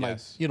ads from like,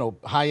 you know,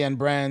 high-end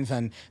brands,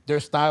 and they're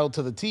styled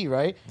to the T,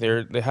 right?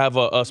 They have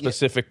a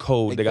specific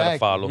code they gotta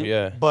follow.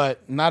 Yeah.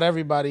 But not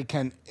everybody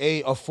can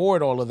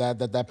afford all of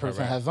that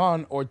person has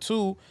on, or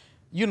two,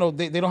 you know,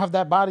 they don't have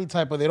that body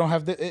type, or they don't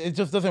have it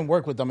just doesn't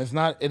work with them. It's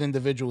not an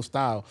individual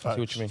style. I see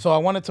what you mean. So I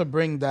wanted to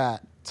bring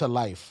that to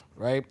life,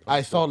 right?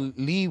 I saw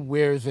Lee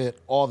wears it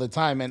all the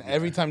time, and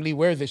every time Lee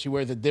wears it, she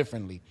wears it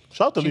differently.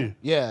 Shout out to Lee.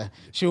 Yeah,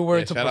 she would wear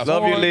it to shout out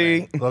perform. to Love you,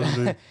 Lee. Love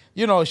you, Lee.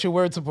 You know, she'll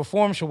wear it to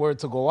perform, she'll wear it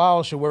to go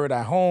out, she'll wear it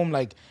at home,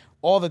 like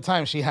all the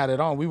time she had it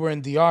on. We were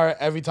in DR,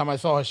 every time I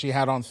saw her, she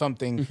had on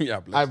something. Yeah,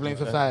 bless I Blame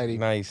Society.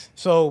 Nice.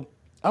 So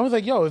I was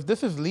like, yo, if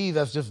this is Lee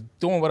that's just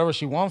doing whatever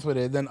she wants with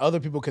it, then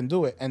other people can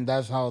do it. And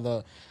that's how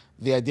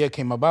the idea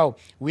came about.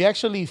 We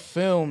actually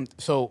filmed,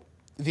 so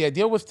the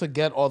idea was to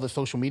get all the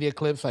social media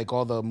clips, like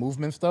all the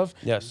movement stuff,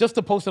 Yes. just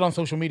to post it on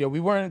social media. We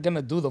weren't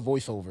gonna do the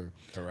voiceover.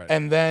 Correct.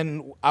 And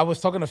then I was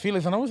talking to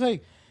Felix, and I was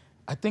like,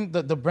 I think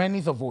the brand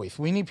needs a voice.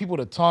 We need people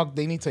to talk.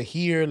 They need to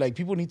hear. Like,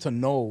 people need to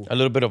know. A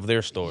little bit of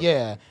their story.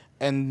 Yeah.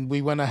 And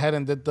we went ahead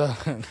and did the...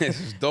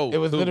 This is dope. It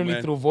was too, literally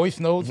man. through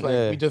voice notes. Like,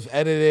 Yeah. we just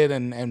edited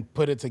and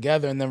put it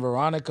together. And then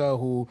Veronica,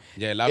 who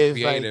Yeah, love is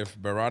creative. like,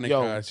 Veronica,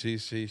 yo,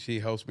 she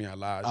helps me a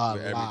lot with lot.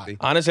 everything.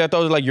 Honestly, I thought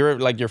it was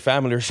like your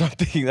family or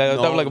something. I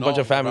thought it was like a bunch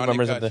of family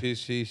members. Veronica, At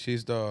the...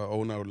 she's the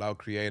owner of Loud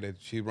Creative.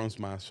 She runs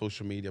my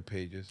social media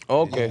pages.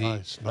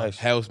 Okay. She Nice.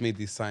 helps me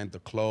design the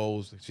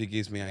clothes. She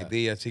gives me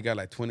ideas. She got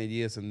like 20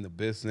 years in the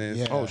business.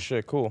 Yeah. Oh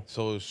shit, cool.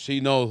 So she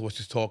knows what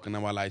she's talking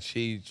about. Like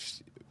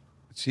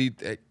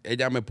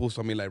ella me puso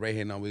a mí like right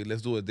here now.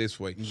 Let's do it this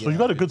way. So you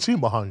got a good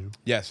team behind you.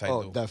 Yes, I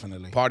Oh, do.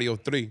 definitely. Party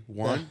of 3.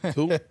 1,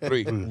 2,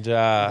 3.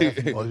 Ja.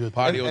 Oh, yeah.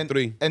 Party of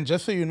 3. And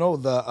just so you know,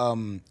 the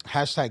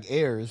hashtag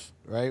airs,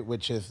 right,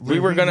 which is... We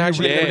were gonna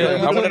actually. Yeah.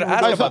 I wanted to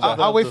ask about that.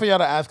 I'll wait for y'all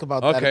to ask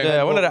about that. Okay. and then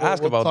Yeah, I wanted to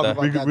ask about talk that.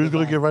 We're gonna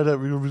design. get right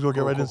we're gonna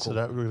get right Cool, into cool.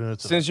 that. We're gonna get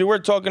into Since you were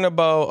talking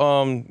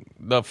about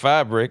the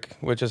fabric,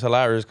 which is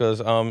hilarious, because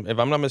if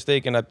I'm not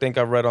mistaken, I think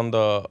I read on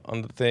the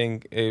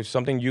thing is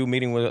something you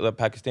meeting with a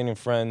Pakistani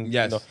friend.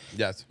 you Yes, know.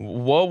 yes.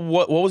 What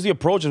was the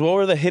approaches? What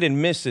were the hit and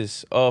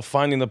misses of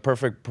finding the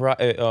perfect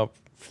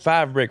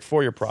fabric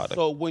for your product?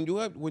 So when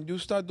you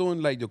start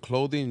doing like your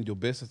clothing, your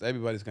business,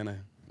 everybody's gonna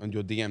on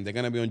your DM. They're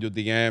gonna be on your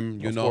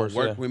DM. You Of know, course,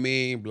 work yeah. with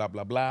me. Blah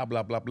blah blah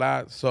blah blah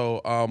blah.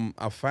 So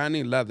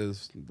Afani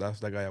Leathers,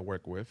 that's the guy I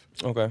work with.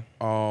 Okay.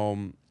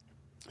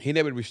 He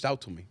never reached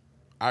out to me.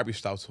 I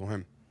reached out to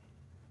him.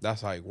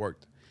 That's how it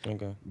worked.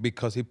 Okay.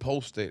 Because he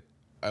posted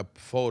a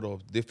photo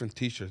of different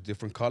T-shirts,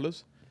 different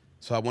colors.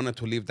 So I wanted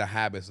to leave the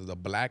habits of the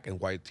black and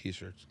white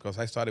T-shirts because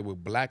I started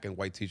with black and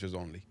white T-shirts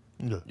only.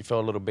 Yeah. You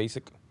felt a little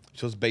basic.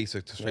 Just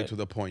basic, straight Yeah. to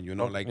the point, you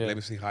know, like yeah. let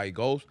me see how it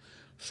goes.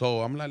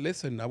 So I'm like,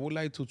 listen, I would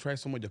like to try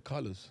some of your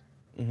colors.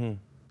 Mm-hmm.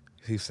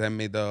 He sent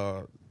me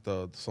the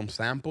some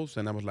samples,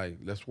 and I was like,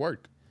 let's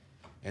work.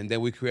 And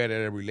then we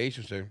created a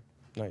relationship.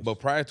 Nice. But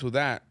prior to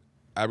that,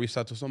 I reached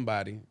out to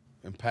somebody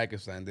in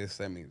Pakistan. They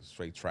sent me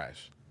straight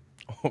trash.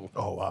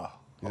 Oh wow.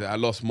 I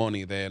lost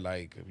money there,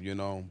 like, you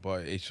know,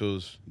 but it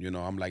shows, you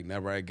know, I'm like,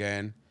 never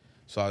again.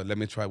 So let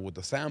me try with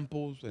the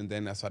samples, and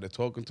then I started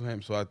talking to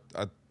him. So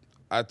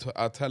I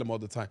tell him all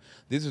the time,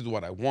 this is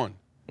what I want.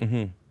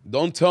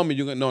 Don't tell me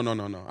you're gonna,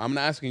 no. I'm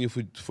not asking you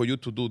for you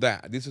to do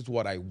that. This is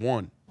what I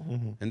want.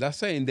 And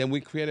that's it. And then we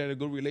created a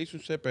good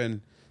relationship,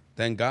 and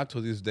thank God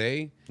to this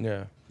day,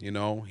 Yeah. you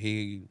know,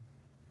 he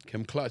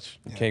came clutch.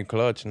 Came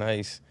clutch,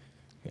 nice.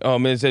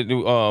 Is it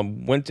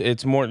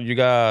it's more you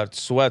got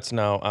sweats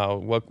now.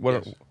 What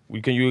Yes.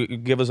 can you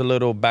give us a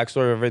little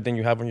backstory of everything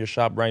you have in your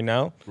shop right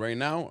now? Right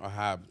now, I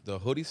have the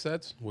hoodie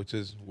sets, which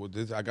is with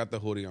this. I got the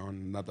hoodie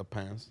on, not the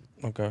pants.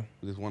 Okay.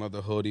 This is one of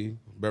the hoodie,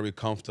 very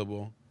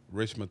comfortable,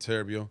 rich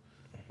material,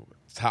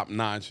 top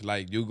notch.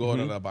 Like you go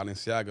to the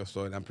Balenciaga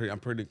store, and I'm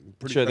pretty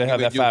Sure, they have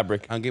that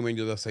fabric. I'm giving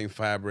you the same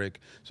fabric.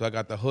 So I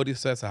got the hoodie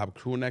sets. I have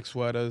crew neck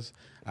sweaters.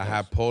 I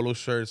have polo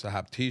shirts. I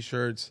have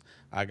t-shirts.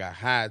 I got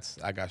hats.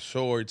 I got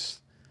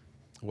shorts.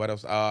 What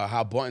else? I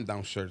have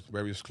button-down shirts,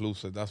 very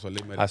exclusive. That's what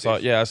limited. I saw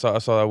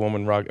that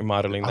woman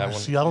modeling that one.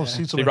 See, I don't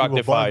see so She many rocked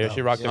people it fire. button She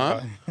down. rocked it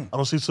fire. I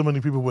don't see so many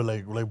people with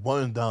like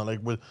button down. Like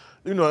with,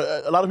 you know,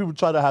 a lot of people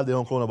try to have their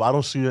own clothing, but I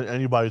don't see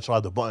anybody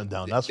try the button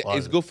down. That's fire.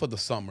 It's good for the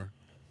summer.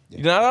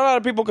 Not a lot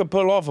of people can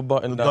pull off a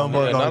button down.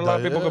 Button Yeah, not down a lot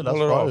of like people that. can pull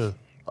Yeah, it that's off. fire.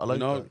 I like You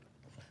know, that.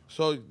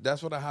 so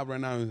that's what I have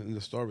right now in the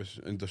storage.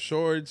 In the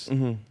shorts,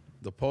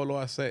 the polo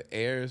I said,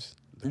 Airs.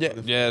 Yeah.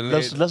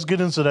 Let's get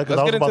into that. 'Cause Let's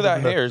I was get about into to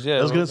that bring hairs, yeah.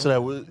 Let's get into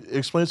that.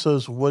 Explain to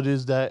us what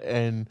is that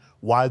and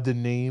why the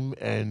name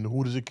and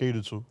who does it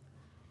cater to?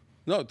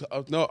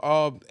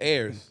 No,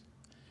 Airs.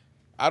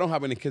 I don't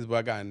have any kids, but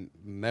I got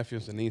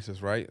nephews and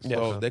nieces, right? Yeah.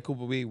 So they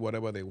could be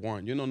whatever they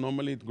want. You know,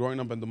 normally growing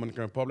up in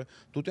Dominican Republic,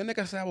 tú tienes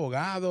que ser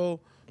abogado,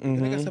 tú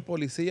tienes que ser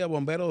policía,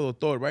 bombero,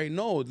 doctor, right?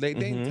 No, they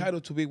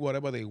entitled to be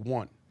whatever they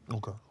want.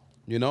 Okay.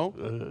 You know,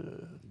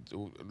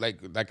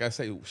 like I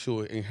say,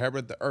 should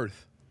inherit the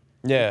earth.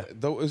 Yeah.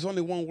 Though it's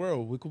only one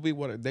world. They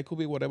could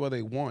be whatever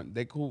they want.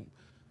 They could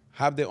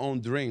have their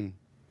own dream,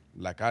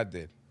 like I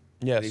did.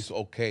 Yes. And it's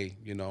okay,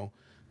 you know.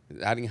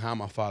 I didn't have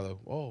my father.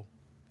 Oh,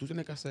 tú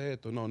tienes que hacer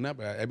esto. No,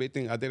 never.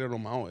 Everything I did it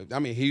on my own. I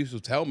mean, he used to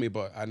tell me,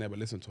 but I never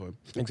listened to him.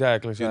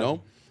 Exactly. You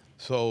know.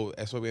 So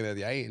eso viene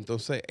de ahí.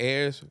 Entonces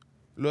es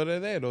lo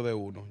heredero de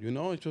uno. You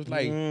know, it's just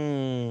like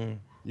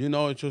you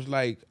know, it's just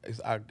like it's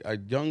a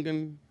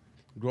youngin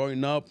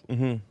growing up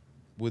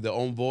with their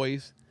own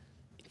voice,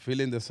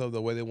 feeling themselves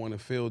the way they want to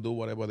feel, do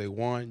whatever they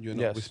want, you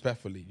know, Yes.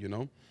 respectfully, you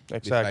know.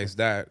 Exactly. Besides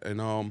that,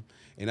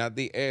 and at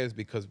the ends,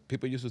 because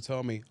people used to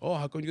tell me, "Oh,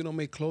 how come you don't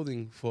make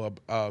clothing for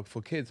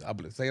kids?"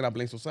 Saying I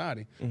blame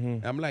society.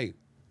 And I'm like,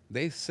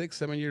 they 6,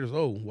 7 years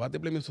old. What they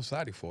blaming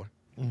society for?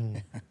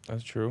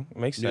 That's true.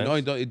 Makes You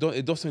sense. know,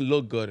 it doesn't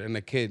look good in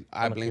a kid.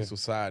 I On a blame kid.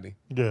 society.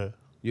 Yeah.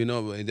 You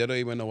know, and they don't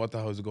even know what the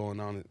hell is going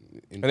on.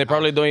 And they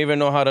probably don't even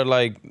know how to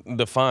like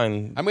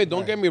define. I mean,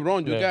 don't get me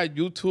wrong. You Yeah. got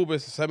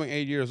YouTubers 7,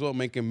 8 years old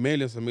making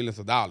millions and millions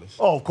of dollars.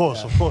 Oh, of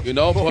course, of course. You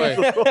know,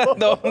 but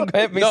Don't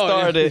get me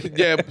started.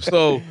 Yeah,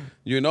 so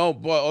you know,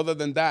 but other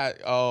than that,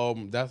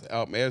 that's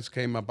Airs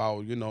came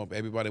about. You know,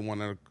 everybody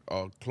wanted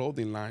a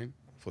clothing line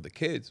for the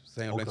kids,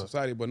 saying like Okay.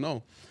 society, but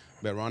no.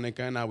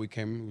 Veronica and I, we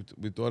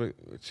thought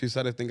she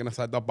started thinking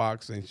outside the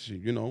box,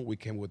 and we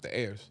came with the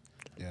Airs.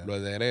 Yeah. Lo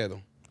de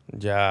heredo.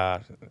 Yeah.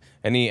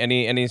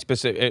 Any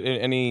specific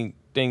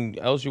anything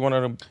else you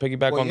wanted to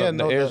piggyback on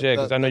the Airs? Yeah,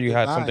 because I know you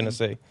had something to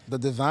say. The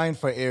design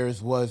for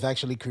Airs was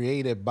actually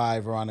created by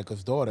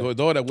Veronica's daughter. Your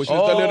daughter, which is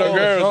Oh, the little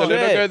girl,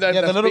 shit. that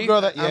Yeah, the little speaks,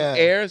 girl that- I'm yeah.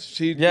 Airs.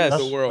 She Yes. yes.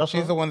 the world.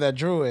 She's the one that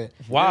drew it.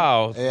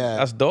 Wow. Yeah.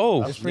 That's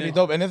dope. It's pretty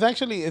dope, and it's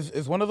actually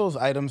it's one of those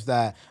items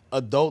that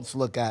adults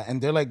look at,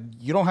 and they're like,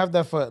 you don't have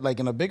that for like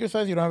in a bigger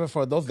size. You don't have it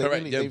for adults. They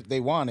Correct, really yep.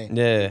 they want it.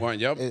 Yeah.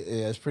 Yep.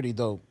 Yeah, it's pretty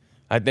dope.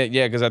 I think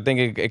because I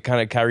think it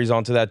kind of carries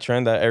on to that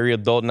trend that every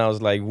adult now is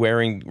like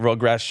wearing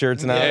Rugrats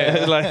shirts now.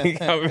 Yeah. Like I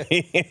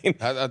mean,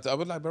 I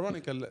was like,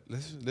 Veronica,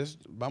 let's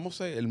vamos a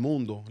say el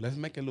mundo. Let's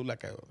make it look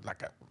like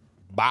a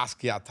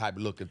Basquiat type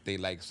looking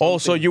thing. Like oh, so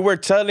something- you were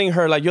telling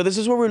her like, yo, this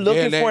is what we're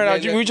looking for,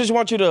 and we just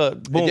want you to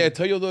boom. Yeah,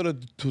 tell your daughter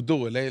to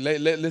do it.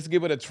 Let's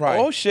give it a try.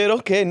 Oh shit!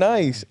 Okay,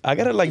 nice. I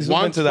gotta like zoom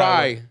One into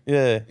try. that. One.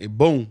 Yeah. And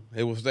boom,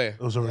 it was there. It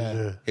was already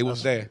there. It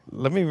was there.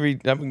 Let me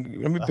read. Let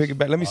me pick it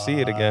back. Let me see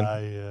it again.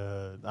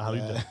 I'll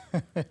leave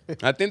that.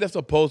 I think that's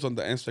a post on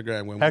the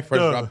Instagram when Hector. we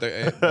first dropped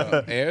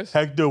the airs.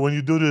 Hector, when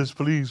you do this,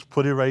 please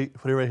put it right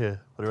here.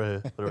 Put it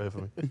right here for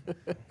me.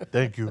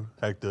 Thank you,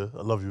 Hector.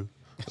 I love you.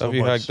 so Love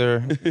you, much.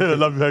 Hector. I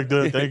love you,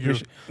 Hector. Thank you.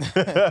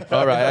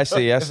 All right, I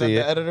see. I Is that see the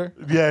it. editor?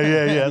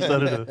 Yeah.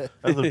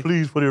 That's it.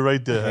 Please put it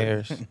right there.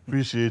 Airs.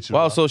 Appreciate you.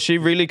 Wow, so she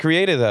really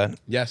created that.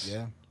 Yes.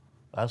 Yeah.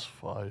 That's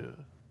fire.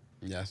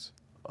 Yes.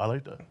 I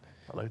like that.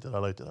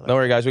 Don't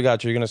worry, guys. We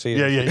got you. You're gonna see it.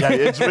 Yeah.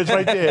 It's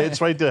right there. It's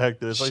right there,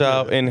 Hector. It's right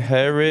Shall there.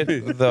 inherit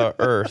the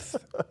earth.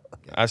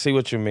 I see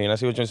what you mean.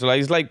 So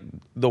like, it's like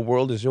the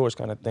world is yours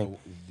kind of thing.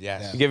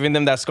 Yes. Giving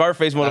them that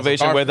Scarface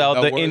motivation Scarface, without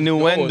that the word is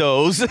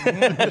innuendos.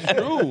 It's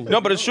true. No,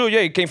 but it's true.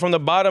 Yeah, he came from the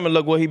bottom and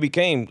look what he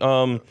became.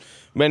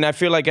 And I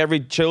feel like every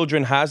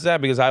children has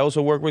that because I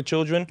also work with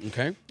children.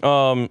 Okay.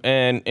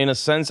 And in a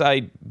sense,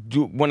 I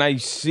do when I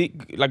see,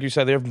 like you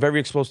said, they're very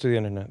exposed to the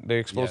internet. They're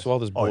exposed Yes. to all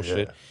this Oh,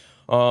 bullshit.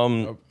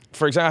 yeah.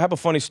 For example, I have a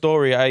funny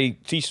story. I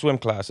teach swim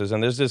classes,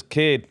 and there's this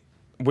kid.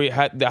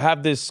 I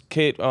have this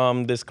kid,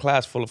 this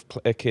class full of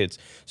kids.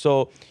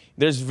 So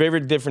there's very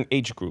different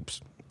age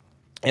groups,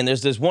 and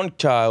there's this one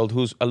child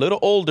who's a little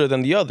older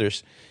than the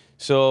others.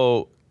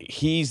 So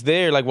he's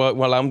there, like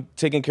while I'm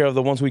taking care of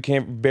the ones who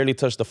can't barely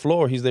touch the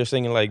floor. He's there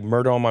singing like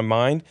 "Murder on My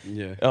Mind."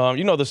 Yeah.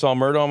 You know the song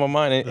 "Murder on My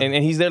Mind,"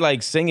 and he's there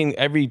like singing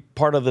every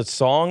part of the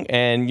song.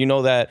 And you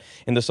know that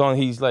in the song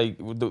he's like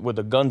with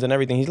the guns and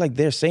everything. He's like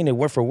there saying it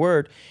word for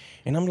word.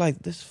 And I'm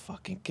like, this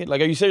fucking kid.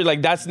 Like, are you serious?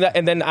 Like, that's not.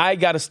 And then I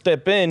gotta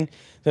step in.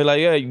 They're like,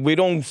 yeah, we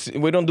don't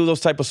do those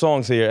type of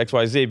songs here, X,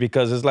 Y, Z,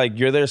 because it's like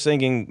you're there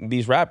singing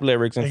these rap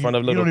lyrics in front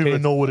of little kids. You don't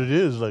even know what it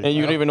is. Like, And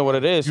you don't even know what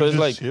it is. So you it's just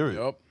like, hear it.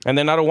 Yup. and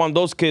then I don't want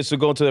those kids to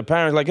go to their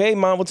parents like, hey,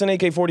 mom, what's an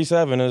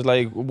AK-47? It's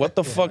like, what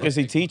the fuck is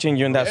he teaching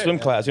you in that swim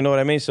class? You know what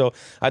I mean? So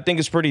I think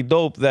it's pretty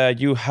dope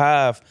that you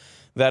have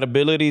that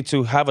ability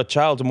to have a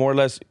child to more or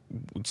less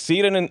see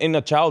it in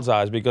a child's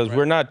eyes because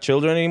we're not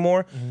children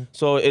anymore.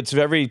 So it's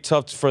very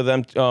tough for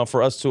them,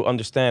 for us to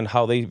understand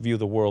how they view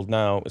the world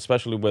now,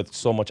 especially with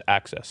so much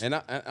access. And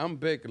I'm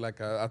big. Like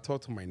I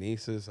talk to my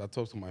nieces, I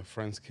talk to my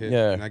friends' kids,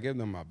 Yeah. and I give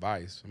them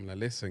advice. I'm like,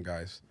 listen,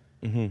 guys,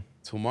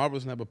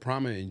 tomorrow's never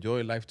promised.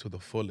 Enjoy life to the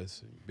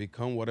fullest.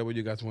 Become whatever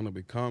you guys want to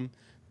become.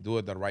 Do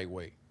it the right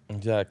way.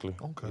 Exactly.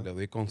 Okay. Le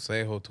doy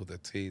consejo to the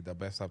T, the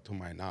best up to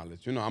my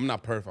knowledge. You know, I'm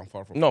not perfect. I'm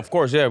far from No, perfect. of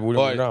course, yeah.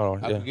 But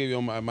I could give you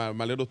my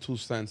little 2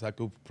 cents. I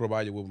could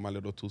provide you with my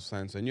little 2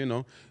 cents. And, you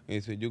know, and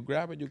if you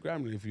grab it, you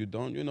grab it. If you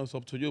don't, you know, it's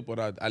up to you. But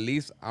at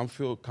least I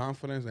feel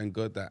confident and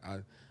good that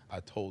I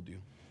told you.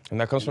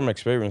 And that comes from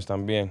experience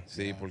también.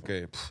 Sí,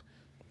 porque... pff,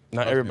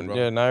 Not trust me, everybody,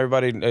 bro. not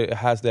everybody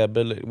has the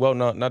ability. Well,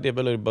 not the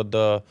ability, but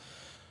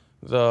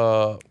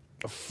the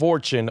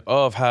fortune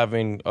of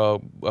having a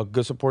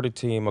good supported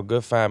team, a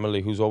good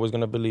family who's always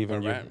gonna believe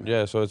in you. Right, man.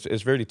 Yeah, so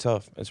it's really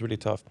tough. It's really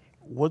tough.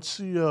 What's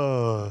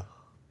the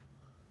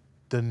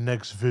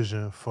next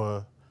vision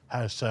for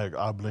hashtag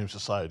I Blame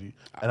Society?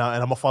 And I'm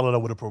gonna follow that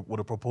with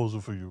a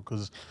proposal for you.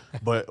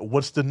 But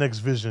what's the next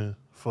vision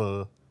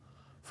for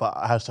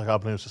hashtag I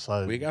Blame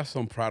Society? We got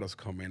some products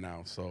coming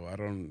out, so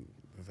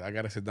I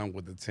gotta sit down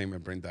with the team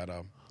and bring that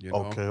up. You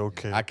know?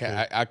 Okay.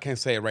 I can't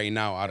say it right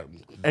now.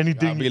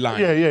 Anything? I'll be lying.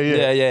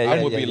 Yeah.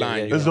 I would be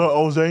lying. yeah.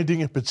 Is there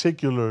anything in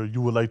particular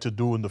you would like to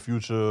do in the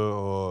future?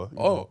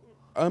 Or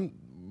I'm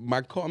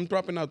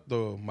dropping out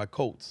my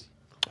coats.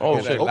 Oh, I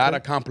get shit, a lot okay.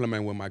 of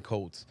compliment with my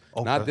coats.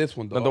 Okay. Not this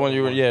one. Not the one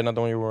you were. Yeah, not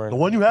the one you were the wearing.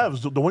 one you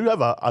have? The one you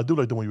have, I do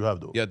like the one you have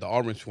though. Yeah, the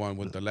orange one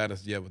with the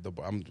letters. Yeah,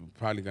 I'm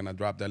probably gonna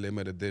drop that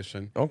limited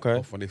edition. Okay.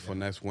 Hopefully for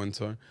next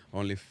winter,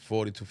 only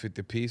 40 to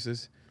 50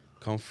 pieces.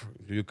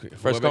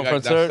 First come,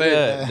 first That's served? it.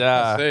 Yeah.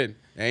 That's it.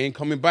 It ain't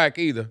coming back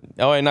either.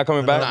 Oh, ain't not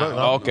coming back.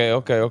 Nah. Okay.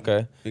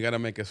 You gotta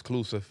make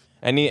exclusive.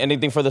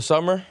 Anything for the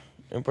summer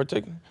in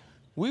particular?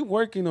 We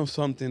working on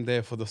something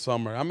there for the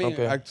summer. I mean,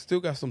 Okay. I still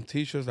got some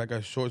t-shirts, I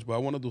got shorts, but I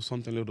want to do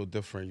something a little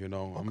different, you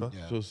know.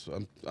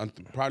 I'm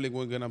probably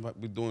gonna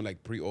be doing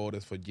like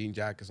pre-orders for jean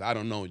jackets. I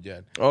don't know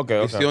yet.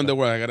 Okay. It's still in the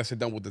work. I gotta sit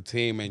down with the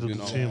team and The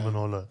team and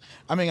all that.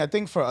 I mean, I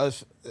think for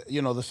us,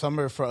 you know, the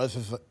summer for us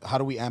is how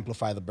do we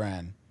amplify the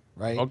brand,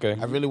 right? Okay.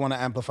 I really want to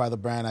amplify the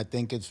brand. I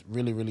think it's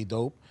really, really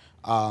dope.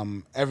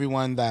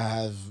 Everyone that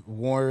has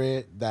wore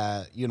it,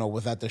 that, you know,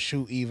 was at the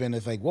shoot even,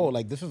 is like, whoa,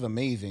 like, this is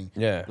amazing.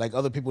 Yeah. Like,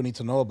 other people need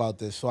to know about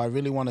this. So I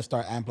really want to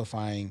start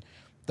amplifying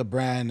the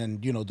brand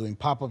and, you know, doing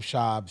pop-up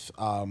shops,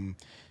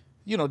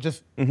 you know,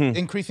 just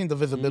increasing the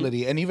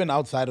visibility, and even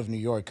outside of New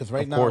York, because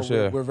right now course,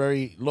 yeah. we're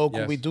very local.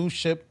 Yes. We do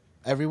ship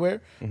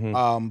everywhere,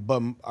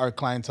 but our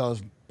clientele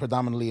is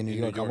predominantly in New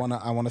York. York.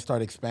 I want to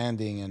start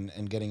expanding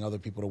and getting other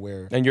people to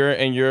wear. And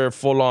you're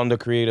full on the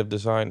creative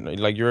design.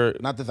 Like you're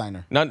Not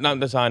designer, not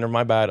designer.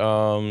 My bad.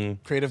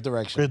 creative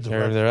direction. Creative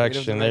Creative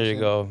direction. There you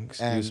go.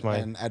 Excuse my.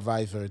 And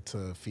advisor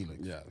to Felix.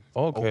 Yeah.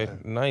 Okay.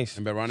 Nice.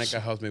 And Veronica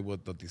helps me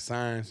with the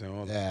designs and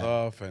all the Yeah.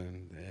 stuff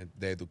and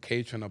the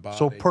education about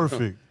So it.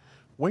 perfect.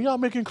 When y'all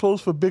making clothes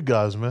for big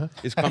guys, man?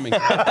 It's coming.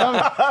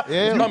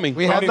 Yeah, coming.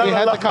 We had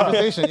the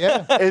conversation.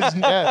 Yeah, It's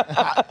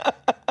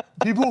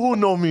people who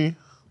know me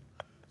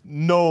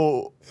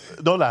know.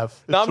 Don't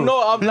laugh. It's No, true.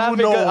 I'm People laughing.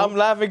 know I'm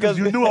laughing because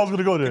you knew I was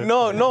gonna go there.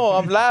 No,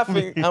 I'm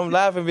laughing. I'm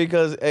laughing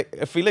because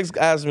Felix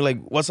asked me like,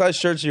 "What size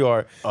shirts you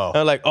are?" Oh. And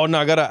I'm like, "Oh no,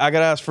 I gotta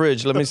ask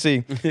Fridge. Let me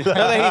see." And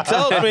then he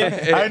tells me,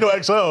 I ain't no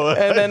XL.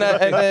 and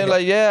then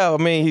like, yeah, I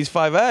mean, he's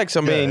 5X.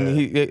 I mean,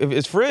 Yeah.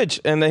 it's Fridge.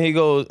 And then he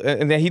goes,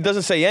 and then he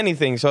doesn't say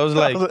anything. So I was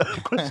like,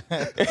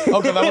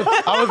 Okay,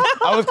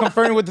 I was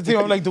conferring with the team.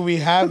 I'm like, do we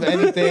have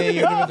anything,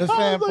 even a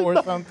sample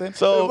or something? in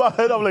so my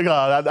head, I'm like,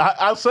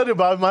 I said it,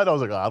 but in my head, I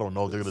was like, I don't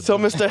know if they're gonna. So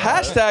do Mr.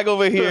 Hashtag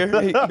over here,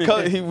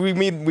 we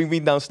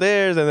meet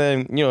downstairs, and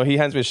then he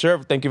hands me a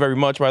shirt. Thank you very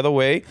much, by the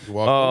way. You're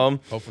welcome.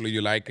 Hopefully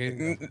you like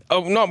it.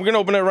 Oh no, we're gonna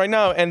open it right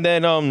now, and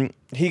then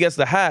he gets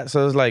the hat.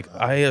 So it's like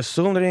I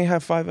assume they didn't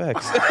have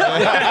 5X.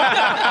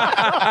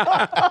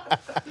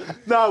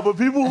 Nah, but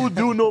people who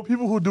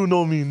do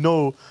know me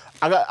know.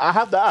 I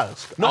have to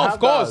ask. No, of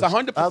course,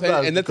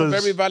 100%, and that's a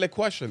because, very valid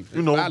question.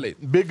 It's valid.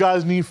 big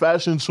guys need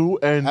fashion too,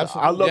 and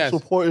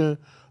Absolutely.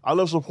 I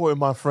love supporting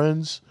my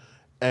friends,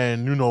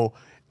 and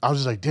I was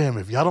just like, damn,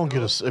 if y'all don't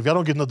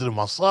get nothing in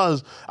my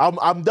size, I'm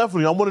one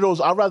of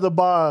those. I'd rather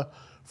buy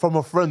from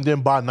a friend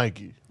than buy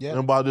Nike,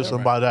 than buy this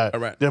and buy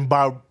that, than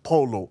buy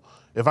Polo.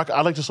 If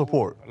I like to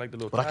support,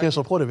 but I can't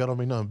support if y'all don't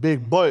make nothing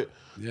big. But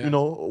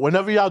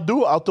whenever y'all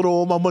do, I'll throw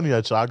all my money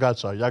at y'all. I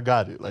got y'all. Y'all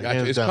got it. Like,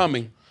 It's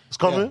coming. It's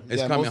coming?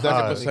 It's coming.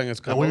 100% it's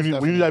coming. When you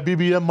need that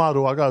BBM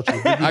model, I got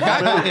you. I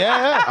got you.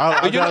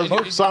 I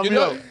got you. Sign me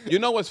up. You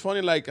know what's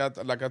funny? Like I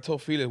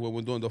told Felix when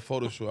we're doing the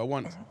photo shoot, I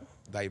want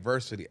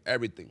diversity,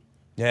 everything.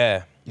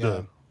 Yeah.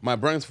 My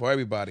brand's for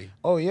everybody.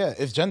 Oh yeah,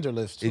 it's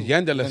genderless too. It's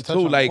genderless Touch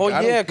too. on Like, Oh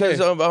I don't yeah, because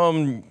care.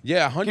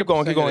 100%. Keep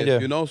going.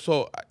 it is, Yeah.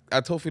 So I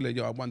told Felix,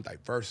 I want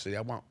diversity.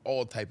 I want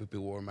all type of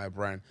people in my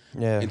brand.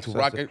 Yeah, And to so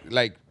rock that's it,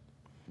 like.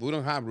 We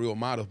don't have real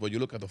models, but you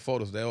look at the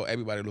photos,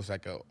 everybody looks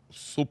like a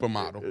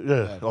supermodel.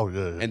 Yeah. Oh,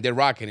 yeah. And they're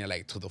rocking it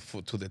like to the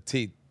foot, to the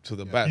teeth, to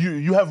the back.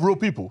 You have real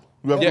people.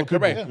 You have real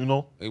correct.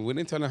 people, And we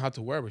didn't tell them how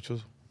to wear it.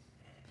 Just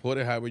put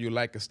it however you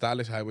like, it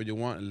stylish, however you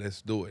want, and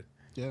let's do it.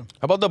 Yeah.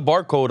 How about the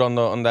barcode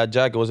on that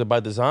jacket? Was it by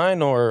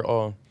design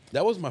or?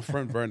 That was my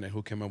friend Vernon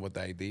who came up with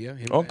the idea.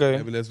 He Okay.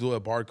 Maybe let's do a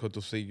barcode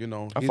to see, he's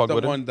fuck the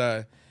with it. one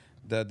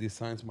that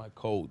designs my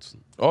codes.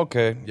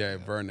 Okay. Yeah,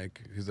 Vernick.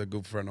 He's a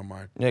good friend of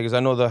mine. Yeah, because I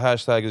know the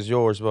hashtag is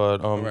yours, but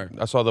Correct.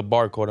 I saw the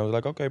barcode. I was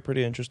like, okay,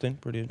 pretty interesting.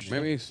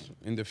 Maybe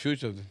in the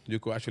future you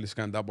could actually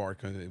scan that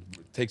barcode. It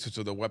takes you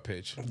to the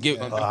webpage.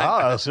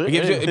 That's it. It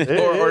gives you,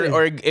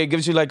 or it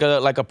gives you like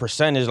a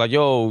percentage, like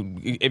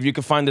if you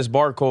can find this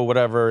barcode,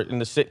 whatever in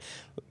the city.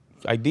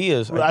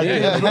 Ideas.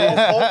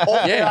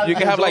 Yeah, You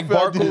can have like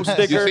barcode You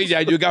stickers.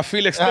 see, you got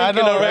Felix I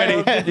thinking know,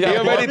 already. right? He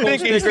already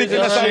thinking. He's thinking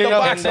outside the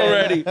box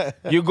already.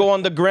 You go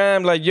on the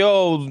gram like,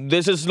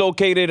 this is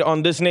located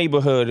on this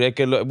neighborhood. It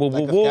could, Like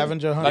a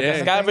scavenger hunt. Like Yeah. a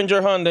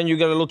scavenger hunt, then you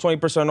get a little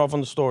 20% off on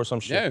the store or some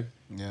shit.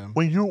 Yeah. Yeah.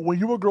 When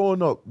you were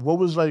growing up, what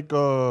was like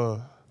I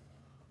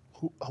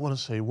want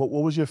to say what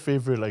was your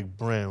favorite like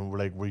brand?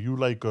 Like were you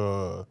like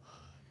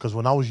because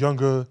when I was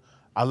younger,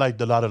 I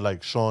liked a lot of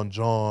like Sean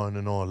John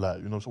and all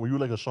that. So were you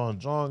like a Sean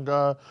John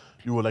guy?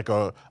 You were like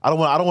I don't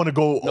want to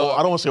go. No. I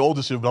don't want to say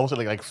older shit, but I want to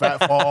say like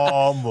Fat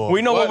Farm. Or,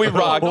 We know what we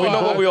rock. We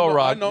know what we all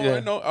rock. I know. Yeah. I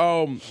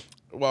know.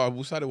 Well,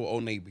 we started with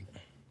Old Navy,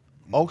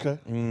 Okay.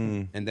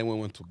 and then we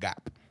went to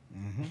Gap.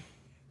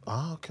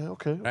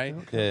 Okay. Right?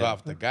 Yeah. So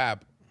after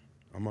Gap,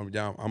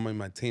 I'm in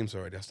my teams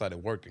already. I started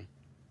working.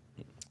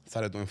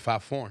 Started doing Fat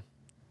Form.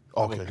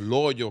 I was Okay. a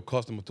loyal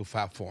customer to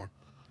Fat Form.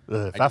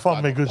 Fat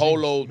Farm make good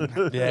Polo, jeans.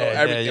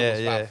 everything was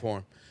yeah. Fat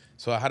Form.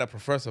 So I had a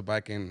professor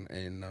back in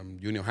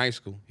junior high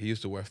school. He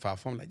used to wear Fat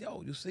Form. Like,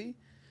 yo, you see?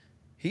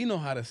 He know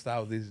how to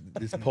style this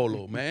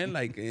polo, man.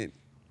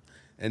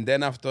 And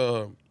then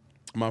after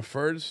my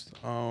first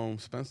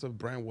expensive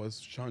brand was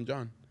Sean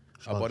John.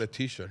 I bought a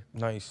T-shirt.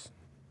 Nice.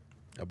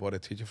 I bought a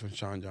T-shirt from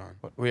Sean John.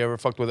 We ever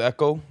fucked with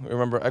Echo?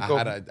 Remember Echo?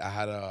 I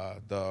had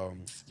the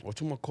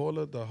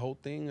whatchamacallit, the whole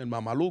thing, and my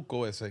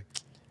maluco ese.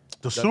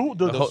 The suit.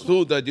 The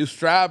suit that you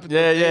strap.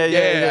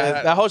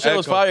 Yeah. That whole shit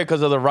was Echo. fire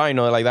because of the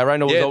rhino. Like that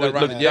rhino was Yeah, always the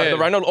rhino, yeah. the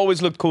rhino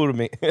always looked cool to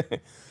me.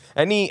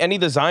 Any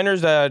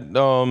designers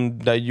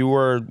that you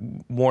were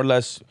more or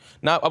less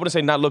not, I wouldn't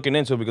say not looking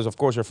into, because of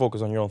course you're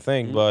focused on your own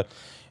thing, Mm-hmm. but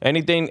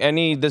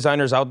any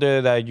designers out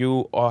there that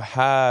you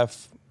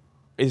have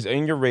is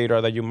in your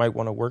radar that you might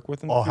want to work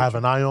with in the Or future? have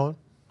an eye on.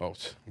 Oh,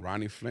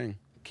 Ronnie Flynn,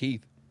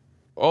 Keith.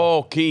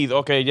 Oh, Keith.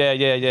 Okay,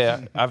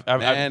 yeah.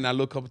 Man, I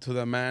look up to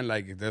that man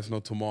like there's no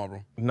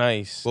tomorrow.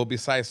 Nice. But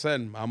besides that,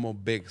 I'm a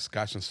big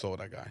Scotch and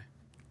Soda guy.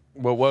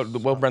 Well,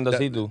 what brand does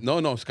he do?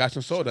 No, Scotch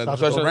and Soda. That's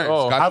Scotch the and- brand.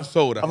 oh. Scotch and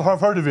Soda. I've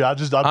heard of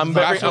it.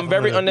 I'm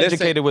very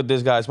uneducated with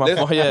this, guys. My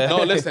fault. Yeah.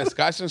 No, listen,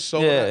 Scotch and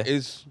Soda Yeah.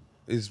 is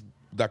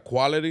the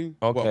quality.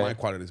 Okay. Well, my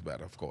quality is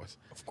better, of course.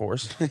 Of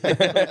course.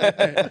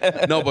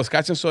 No, but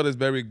Scotch and Soda is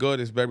very good.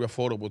 It's very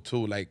affordable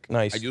too. Like,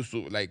 Nice. I used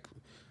to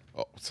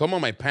some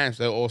of my pants.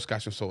 They're all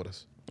Scotch and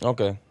Sodas.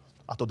 Okay.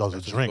 I thought that was a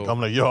That's drink. cool. I'm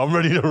like, yo, I'm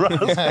ready to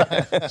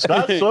run.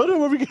 Scott Soda,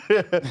 where we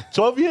get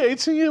 12 year,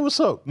 18 year, what's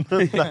up?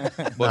 But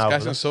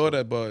Scotch and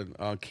Soda,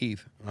 but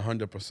Keith,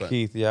 100%.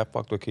 Keith, yeah, I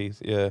fucked with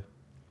Keith. Yeah.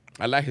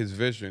 I like his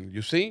vision.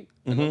 You see,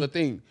 Mm-hmm. another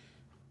thing,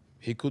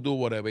 he could do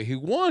whatever he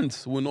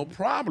wants with no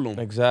problem.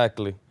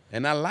 Exactly.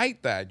 And I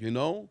like that,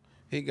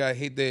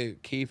 He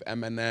did Keith,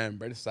 Eminem,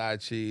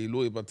 Versace,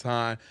 Louis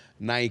Vuitton,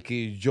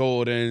 Nike,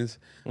 Jordans.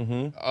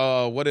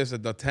 Mm-hmm. What is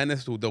it? The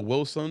tennis, the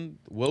Wilson.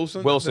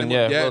 Wilson, Wilson,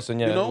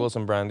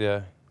 Wilson brand,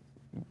 yeah.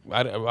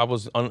 I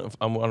was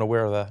I'm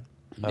unaware of that.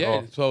 At Yeah,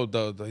 all.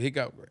 so he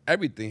got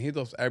everything. He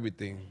does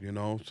everything,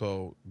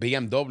 So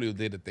BMW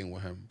did the thing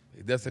with him.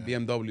 That's a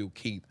BMW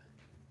Keith.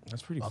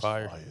 That's pretty That's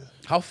fire.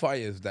 How fire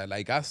is that?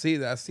 Like I see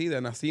that,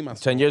 and I see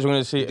myself. 10 years, we're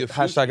going to see The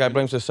hashtag future, I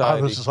blame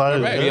society.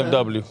 Society, Correct. yeah.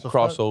 BMW It's a fact.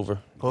 crossover.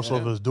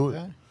 Crossovers, do it.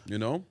 Yeah. You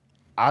know?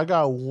 I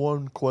got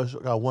one question.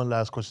 I got one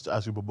last question to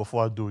ask you, but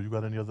before I do, you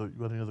got any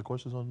other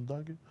questions on the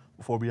docket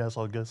before we ask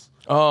our guests?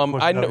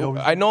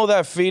 I know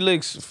that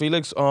Felix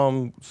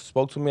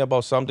spoke to me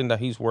about something that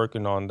he's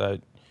working on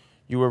that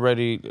you're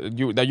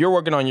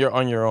working on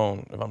your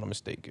own, if I'm not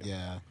mistaken.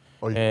 Yeah.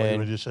 Are you And-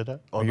 ready to say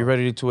that? Or Are you no?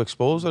 ready to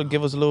expose or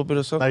give us a little bit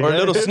of something? Not Or a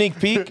yet. little sneak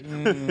peek?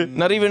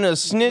 Not even a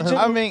snitch?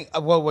 I mean,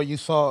 well, what you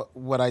saw,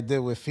 what I did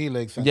with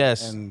Felix and,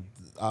 Yes. and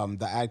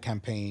the ad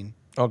campaign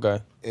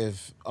Okay.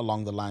 is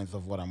along the lines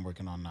of what I'm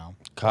working on now.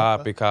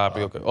 Copy.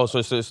 Okay. Oh, so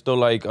it's still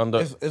like under...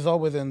 It's all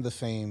within the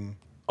same.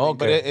 Okay.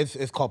 But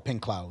it's called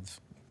Pink Clouds.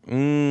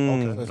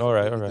 Mm, It's all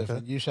right.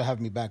 different. You should have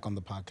me back on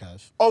the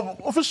podcast Oh,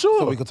 for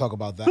sure. so we could talk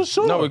about that. For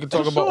sure. No, we can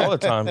talk For about sure. all the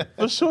time.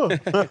 For sure.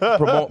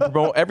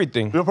 promote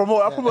everything. I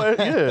promote.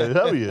 Yeah,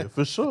 hell yeah,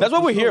 for sure. That's what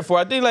for we're sure. here for.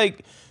 I think,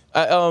 like,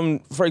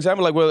 for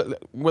example, like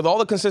with all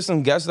the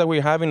consistent guests that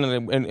we're having,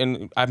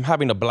 and I'm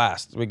having a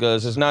blast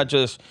because it's not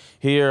just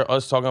here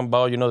us talking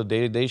about the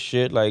day-to-day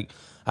shit. Like,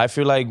 I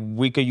feel like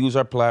we could use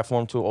our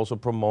platform to also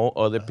promote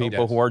other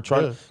people who are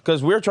trying,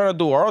 because we're trying to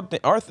do our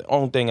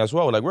own thing as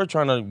well. Like, we're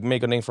trying to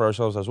make a name for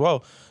ourselves as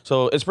well.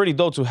 So it's pretty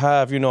dope to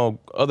have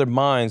other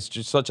minds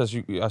just such as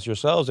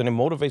yourselves, and it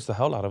motivates the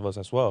hell out of us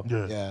as well.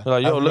 Yeah. Yeah.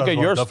 Like, yo, I look think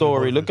at your that's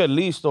story. definitely Look at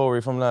Lee's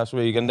story from last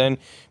week, and then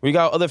we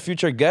got other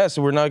future guests.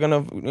 We're not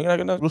gonna.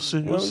 We'll see.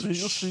 You'll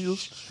see.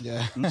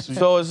 Yeah. You'll see.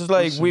 So it's just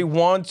like we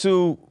want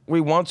to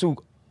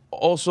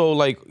also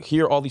like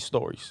hear all these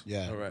stories.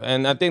 Yeah. All right.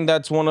 And I think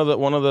that's one of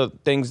the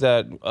things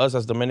that us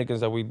as Dominicans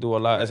that we do a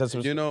lot. As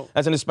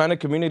an Hispanic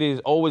community is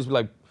always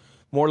like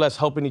more or less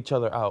helping each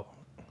other out.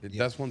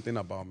 That's one thing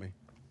about me.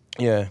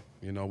 Yeah.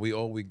 We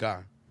all we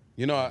got.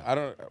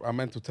 I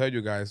meant to tell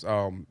you guys,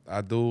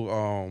 I do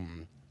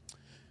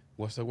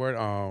what's the word?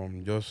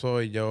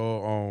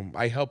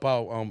 I help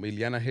out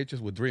Ileana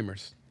Hitches with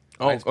Dreamers.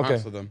 Oh, I sponsor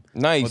okay. them.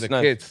 Nice, For the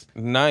nice. kids.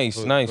 Nice.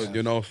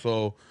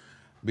 So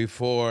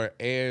before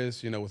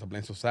airs, with a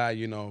Blend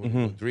Society,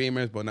 Mm-hmm.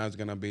 Dreamers, but now it's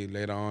gonna be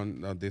later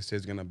on. This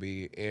is gonna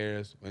be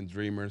airs and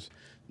Dreamers.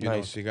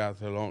 Nice. She got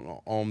her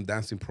own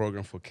dancing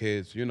program for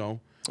kids.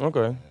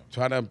 Okay.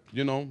 Try to,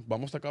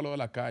 vamos a sacarlo de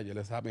la calle.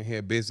 Let's have him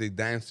here busy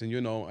dancing,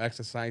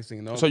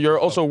 exercising. So you're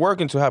also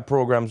working to have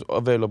programs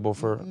available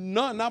for.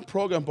 No, not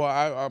program,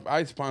 but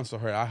I sponsor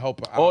her. I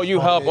help. Oh, you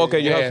help. Okay,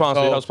 you help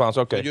sponsor. so- You help sponsor.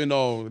 Okay.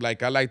 So,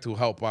 like I like to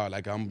help out.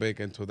 Like I'm big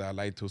into that. I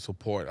like to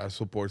support. I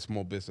support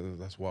small businesses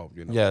as well.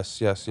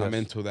 Yes. I'm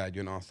into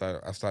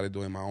that. I started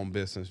doing my own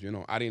business.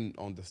 I didn't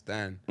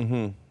understand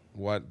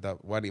what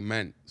it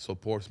meant.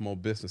 Support small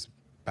business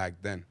back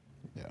then.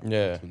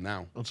 Yeah. To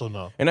now. Until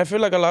now. And I feel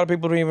like a lot of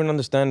people don't even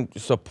understand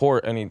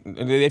support.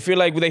 They feel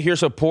like they hear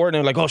support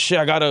and they're like, oh shit,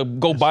 I gotta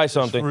go buy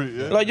something. free,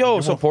 yeah. Like,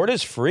 yo, support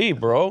is free,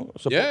 bro.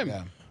 Support,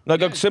 Yeah.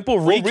 Like a simple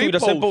retweet, a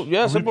simple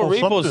repost. simple Repost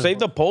repost, something. save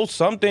the post,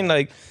 something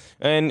like,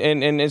 and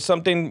it's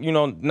something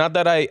not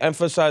that I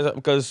emphasize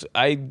because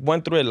I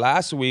went through it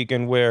last week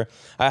and where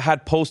I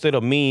had posted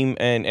a meme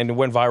and it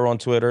went viral on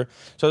Twitter.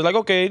 So it's like,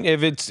 okay,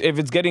 if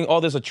it's getting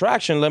all this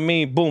attraction, let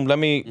me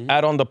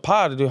add on the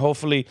pod to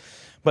hopefully.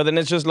 But then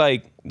it's just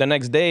like the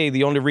next day,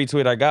 the only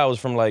retweet I got was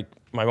from like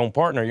my own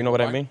partner. You know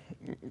what I Why? mean?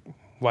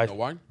 Why? You know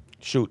why?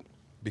 Shoot.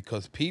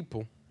 Because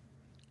people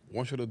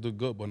want you to do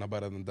good, but not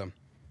better than them.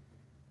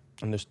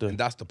 Understood. And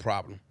that's the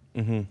problem.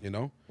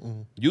 Mm-hmm.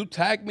 You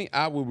tag me,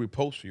 I will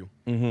repost you.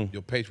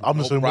 Your page with I'm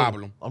the no same way.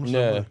 problem. I'm the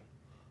same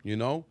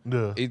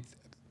Yeah. way. Yeah.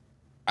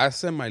 I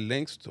send my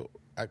links to.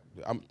 Todo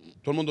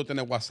el mundo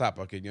tiene WhatsApp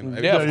aquí. Yeah,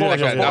 of yeah, course,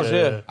 yeah, of course,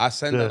 yeah. yeah. I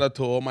send Yeah. that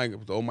to all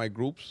my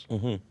groups,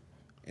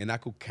 and I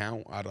could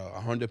count out of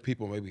 100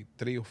 people, maybe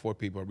 3 or 4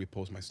 people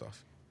repost my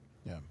stuff.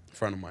 Yeah. A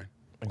friend of mine,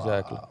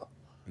 Exactly.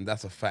 and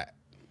that's a fact.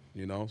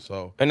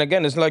 So And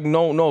again, it's like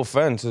no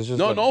offense. It's just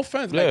no, like, no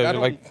offense. Yeah,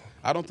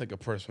 I don't take it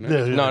personal.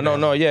 Yeah, yeah.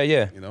 no,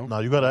 yeah. You know. Now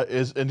you gotta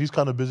in these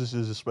kind of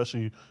businesses,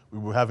 especially we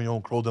were having your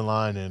own clothing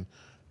line, and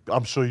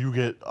I'm sure you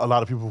get a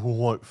lot of people who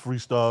want free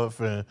stuff,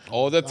 and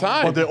All the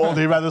time. but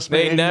they rather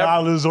spend They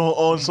 $80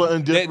 on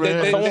something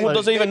different. Someone who Like-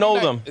 doesn't even know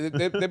them.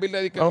 They be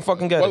like, I don't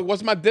fucking get it.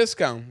 What's my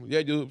discount? Yeah,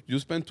 you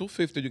spend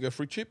 $250, you get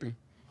free shipping.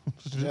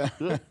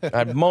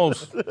 At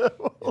most.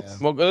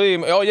 Well,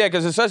 oh yeah,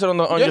 because it says it on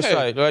your Yeah.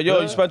 site. Like,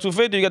 yo, you spend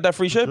 $250, you get that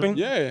free shipping.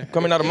 Yeah.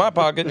 Coming out of my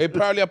pocket. They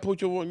probably I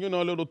put you,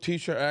 a little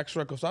t-shirt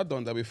extra because I've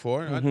done that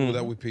before. I do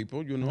that with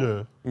people,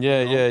 Yeah.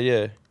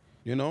 Yeah.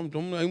 Hay un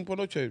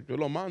poloche, yo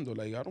lo mando.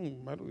 Like I don't.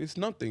 It's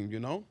nothing,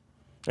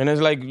 And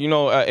it's like,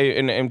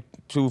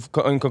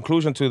 in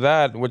conclusion to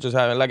that, which is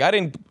happening, like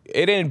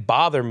it didn't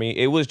bother me.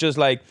 It was just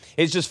like,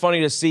 it's just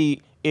funny to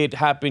see it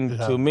happen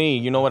to me.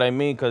 You know what I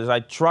mean? Because I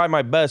try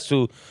my best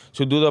to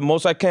do the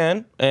most I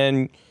can,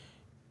 and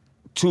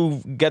to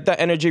get that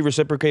energy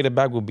reciprocated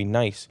back would be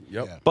nice.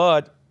 Yep. Yeah.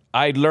 But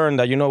I learned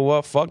that, you know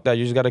what? Fuck that.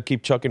 You just got to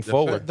keep chucking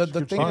forward. The Keep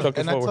thing trying. is, Chuck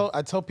it and forward.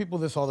 I tell people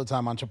this all the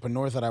time,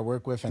 entrepreneurs that I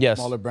work with and Yes.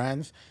 smaller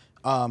brands,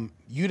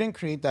 you didn't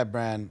create that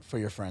brand for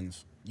your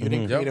friends. You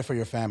didn't create it for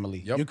your family.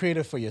 Yep. You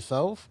created it for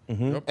yourself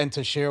and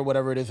to share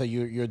whatever it is that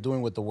you're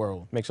doing with the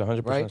world. Makes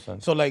 100% right?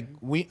 sense. So like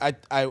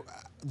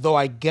though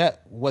I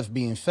get what's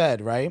being said,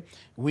 right?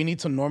 We need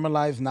to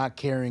normalize not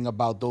caring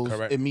about those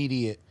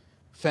immediate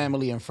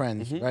family and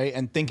friends, right?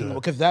 And thinking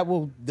because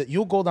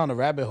you'll go down a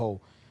rabbit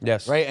hole.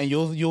 Yes. Right? And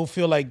you'll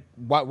feel like,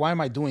 why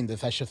am I doing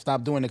this? I should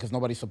stop doing it because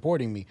nobody's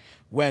supporting me.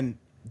 When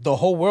the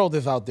whole world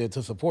is out there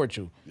to support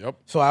you. Yep.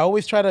 So I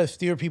always try to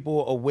steer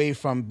people away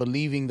from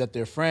believing that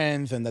they're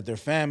friends and that they're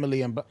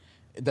family, and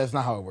that's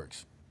not how it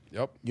works.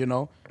 Yep. You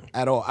know,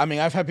 at all. I mean,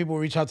 I've had people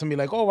reach out to me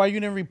like, "Oh, why you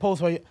didn't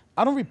repost?"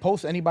 I don't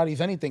repost anybody's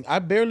anything. I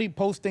barely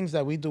post things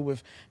that we do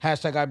with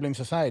hashtag I Blame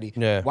Society.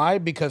 Yeah. Why?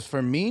 Because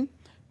for me,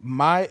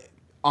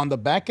 on the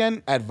back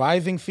end,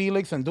 advising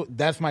Felix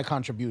that's my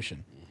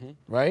contribution,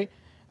 right?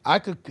 I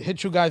could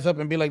hit you guys up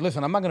and be like,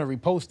 listen, I'm not going to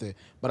repost it,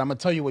 but I'm going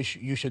to tell you what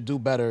you should do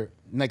better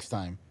next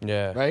time.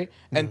 Yeah. Right?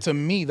 And to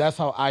me, that's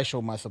how I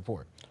show my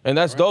support. And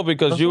that's dope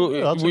because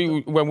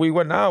when we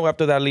went out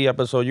after that Lee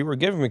episode, you were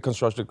giving me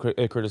constructive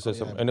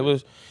criticism, and it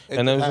was,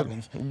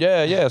 happens.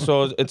 yeah.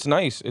 So it's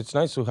nice. It's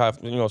nice to have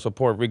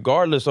support,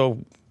 regardless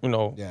of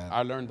Yeah.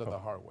 I learned that the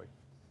hard way.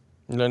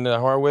 You learned the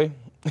hard way.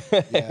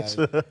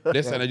 Yeah.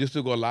 Listen, I used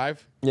to go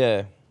live.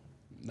 Yeah.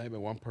 Not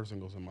even one person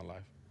goes in my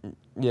life.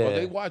 Yeah. But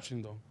they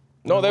watching though.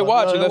 No, they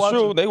watching. That's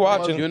true. They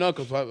watching. You know,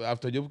 because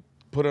after you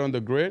put it on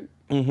the grid,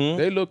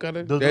 they look at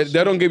it. Those-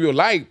 They don't give you a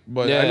like,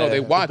 but I know they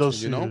watch it,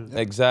 those you know? see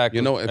Exactly.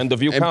 You know, and the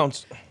view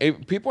counts.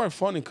 People are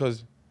funny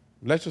because,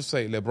 let's just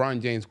say,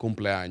 LeBron James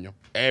cumpleaños.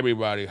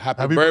 Everybody,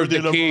 happy Happy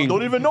birthday, birthday, King.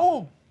 Don't even know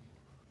him.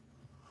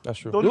 That's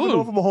true. Don't even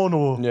know from a hole in the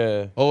wall.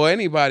 Yeah. Or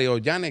anybody, or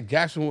Janet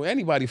Jackson,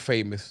 anybody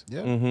famous.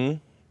 Yeah. Mm-hmm.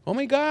 Oh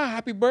my God,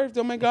 happy birthday,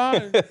 oh my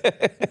God.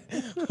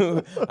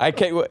 I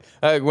can't.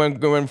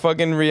 When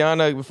fucking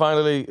Rihanna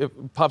finally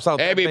pops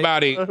out.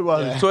 Everybody.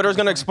 Everybody. Twitter's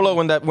gonna explode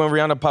when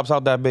Rihanna pops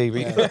out that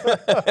baby.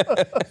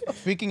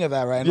 Speaking of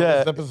that, right? I know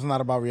this episode's not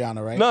about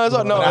Rihanna, right? No, it's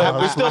not. No,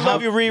 we still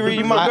love you, Riri.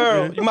 You my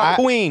girl. You my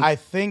queen. I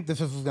think this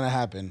is what's going to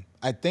happen.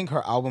 I think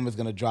her album is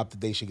going to drop the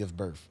day she gives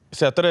birth.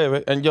 Se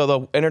atreve. And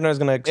the internet is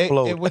gonna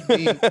explode. It would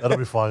be... That'll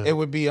be fire. It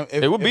would be...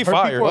 It would be if her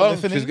fire. people are Well,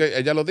 listening-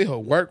 ella lo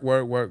dijo. Work.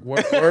 Listen,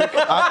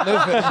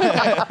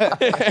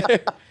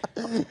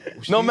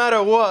 No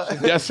matter what.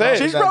 Ya sé.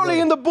 She's probably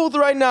in the booth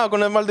right now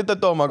con el maldito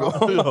estómago.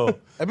 Yo,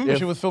 I remember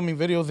she was filming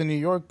videos in New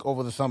York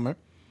over the summer.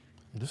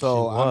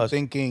 So I'm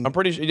thinking... I'm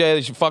pretty sure. Yeah,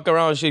 she fuck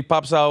around. She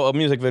pops out a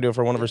music video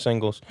for one of her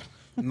singles.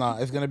 Nah,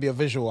 it's going to be a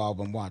visual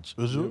album. Watch.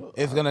 Visual?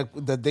 It's going to...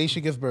 The day she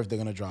gives birth, they're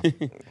going to drop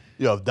it.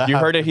 Yo, that You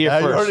heard it here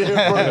happened. first. You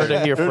heard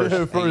it here You heard it here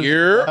first. first.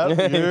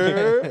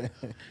 Yerrr.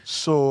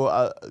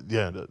 So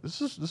this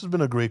has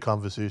been a great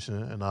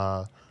conversation, and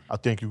I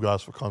thank you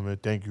guys for coming.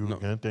 Thank you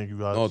again. Thank you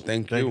guys. No,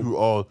 thank you. Thank you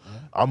all.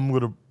 I'm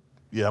gonna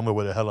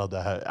wear the hell out of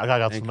that hat. I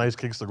got some nice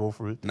kicks to go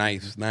for it.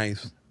 Nice.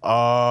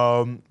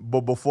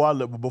 But before I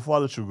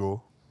let you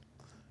go,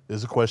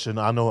 there's a question.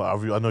 I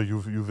know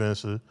you've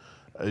answered,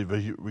 but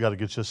we got to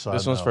get your side.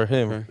 This one's now. for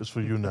him. It's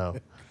for you now.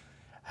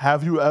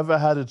 Have you ever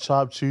had a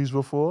chopped cheese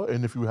before?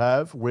 And if you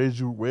have, where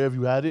have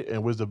you had it?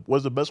 And what's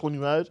the best one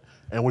you had?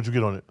 And what'd you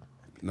get on it?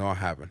 No, I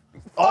haven't.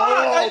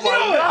 Oh my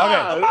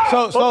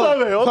God!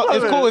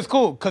 So it's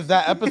cool because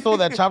that episode,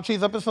 that Chop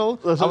Cheese episode,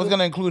 I was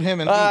gonna include him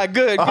in.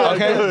 Good.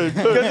 Okay. Because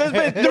there's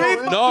been three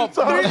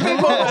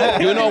people.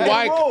 You know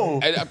why?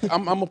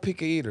 I'm a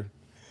picky eater.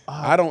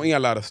 I don't eat a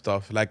lot of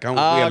stuff. Like I'm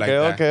weird like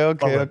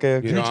that. Okay.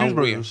 You know, I'm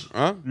weird. Cheeseburgers?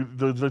 Huh?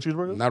 The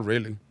cheeseburgers? Not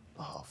really.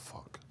 Oh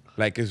fuck!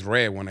 Like it's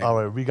rare when I. All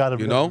right, we gotta.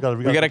 You know?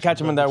 We gotta catch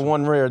him in that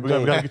one rare We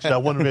gotta day. get you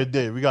that one red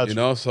day. We got you. You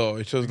know, so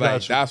it's just got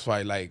like you. that's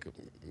why like.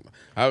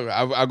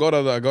 I go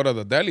to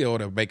the deli,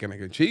 order bacon,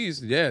 egg, and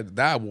cheese. Yeah,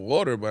 that I will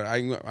order, but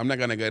I'm not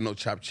gonna get no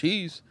chopped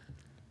cheese.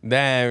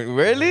 Damn,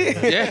 really?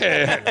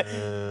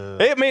 Yeah.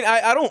 I mean,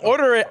 I don't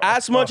order it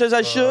as much as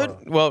I should.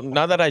 Well,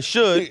 not that I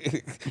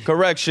should.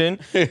 Correction.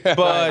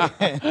 But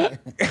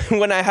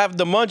when I have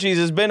the munchies,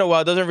 it's been a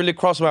while. It doesn't really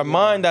cross my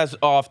mind as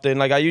often.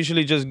 Like I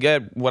usually just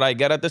get what I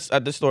get at this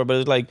store, but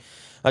it's like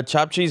a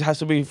chopped cheese has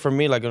to be for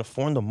me like at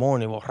 4 a.m,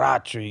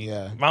 borracho.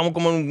 Yeah. Vamos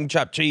como un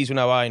chopped cheese,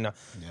 una vaina.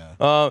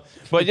 Yeah.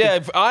 But yeah,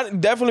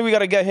 definitely we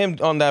gotta get him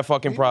on that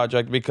fucking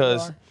project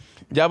because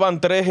ya van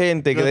 3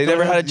 gente que they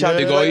never had a chopped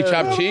They cheese. go eat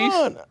chopped cheese.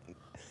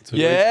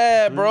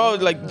 Yeah, bro.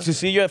 Like to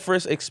see your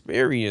first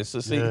experience.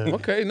 To see. Yeah.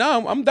 Okay,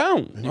 no, I'm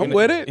down. I'm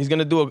with it. He's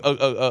gonna do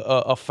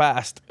a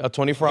fast, a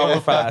 24-hour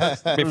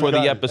fast before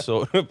the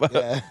episode.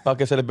 Para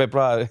que se le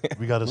prepare.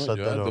 We gotta set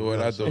that up.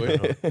 I do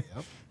it.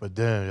 But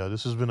damn, yo,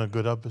 this has been a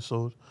good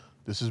episode.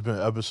 This has been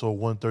episode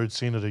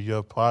 113 of the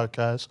Yerrr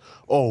podcast.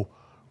 Oh,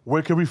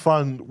 where can we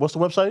find? What's the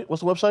website?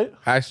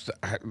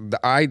 The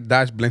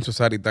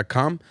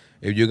I-BlameSociety.com.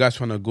 If you guys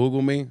want to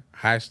Google me,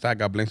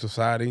 hashtag I Blame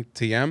Society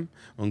TM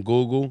on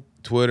Google.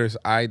 Twitter is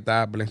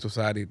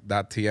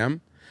I.BlameSociety.tm.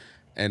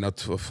 And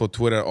for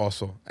Twitter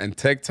also. And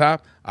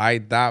TikTok,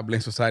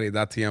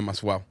 I.BlameSociety.tm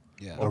as well.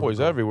 Yeah. Oh, boys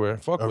everywhere.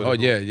 Fuck with Oh,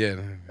 it. yeah.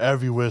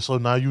 Everywhere. So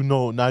now you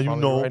know.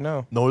 Follow it right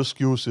now. No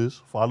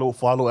excuses.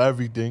 Follow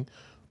everything.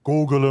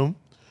 Google them.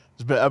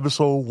 It's been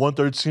episode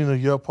 113 of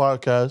Yerrr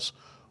podcast.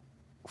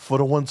 For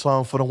the one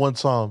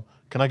time.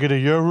 Can I get a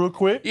year real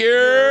quick? Yeah.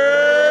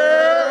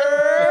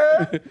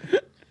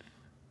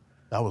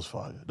 That was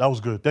fire. That was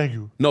good. Thank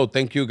you. No,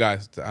 thank you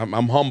guys.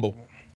 I'm humble.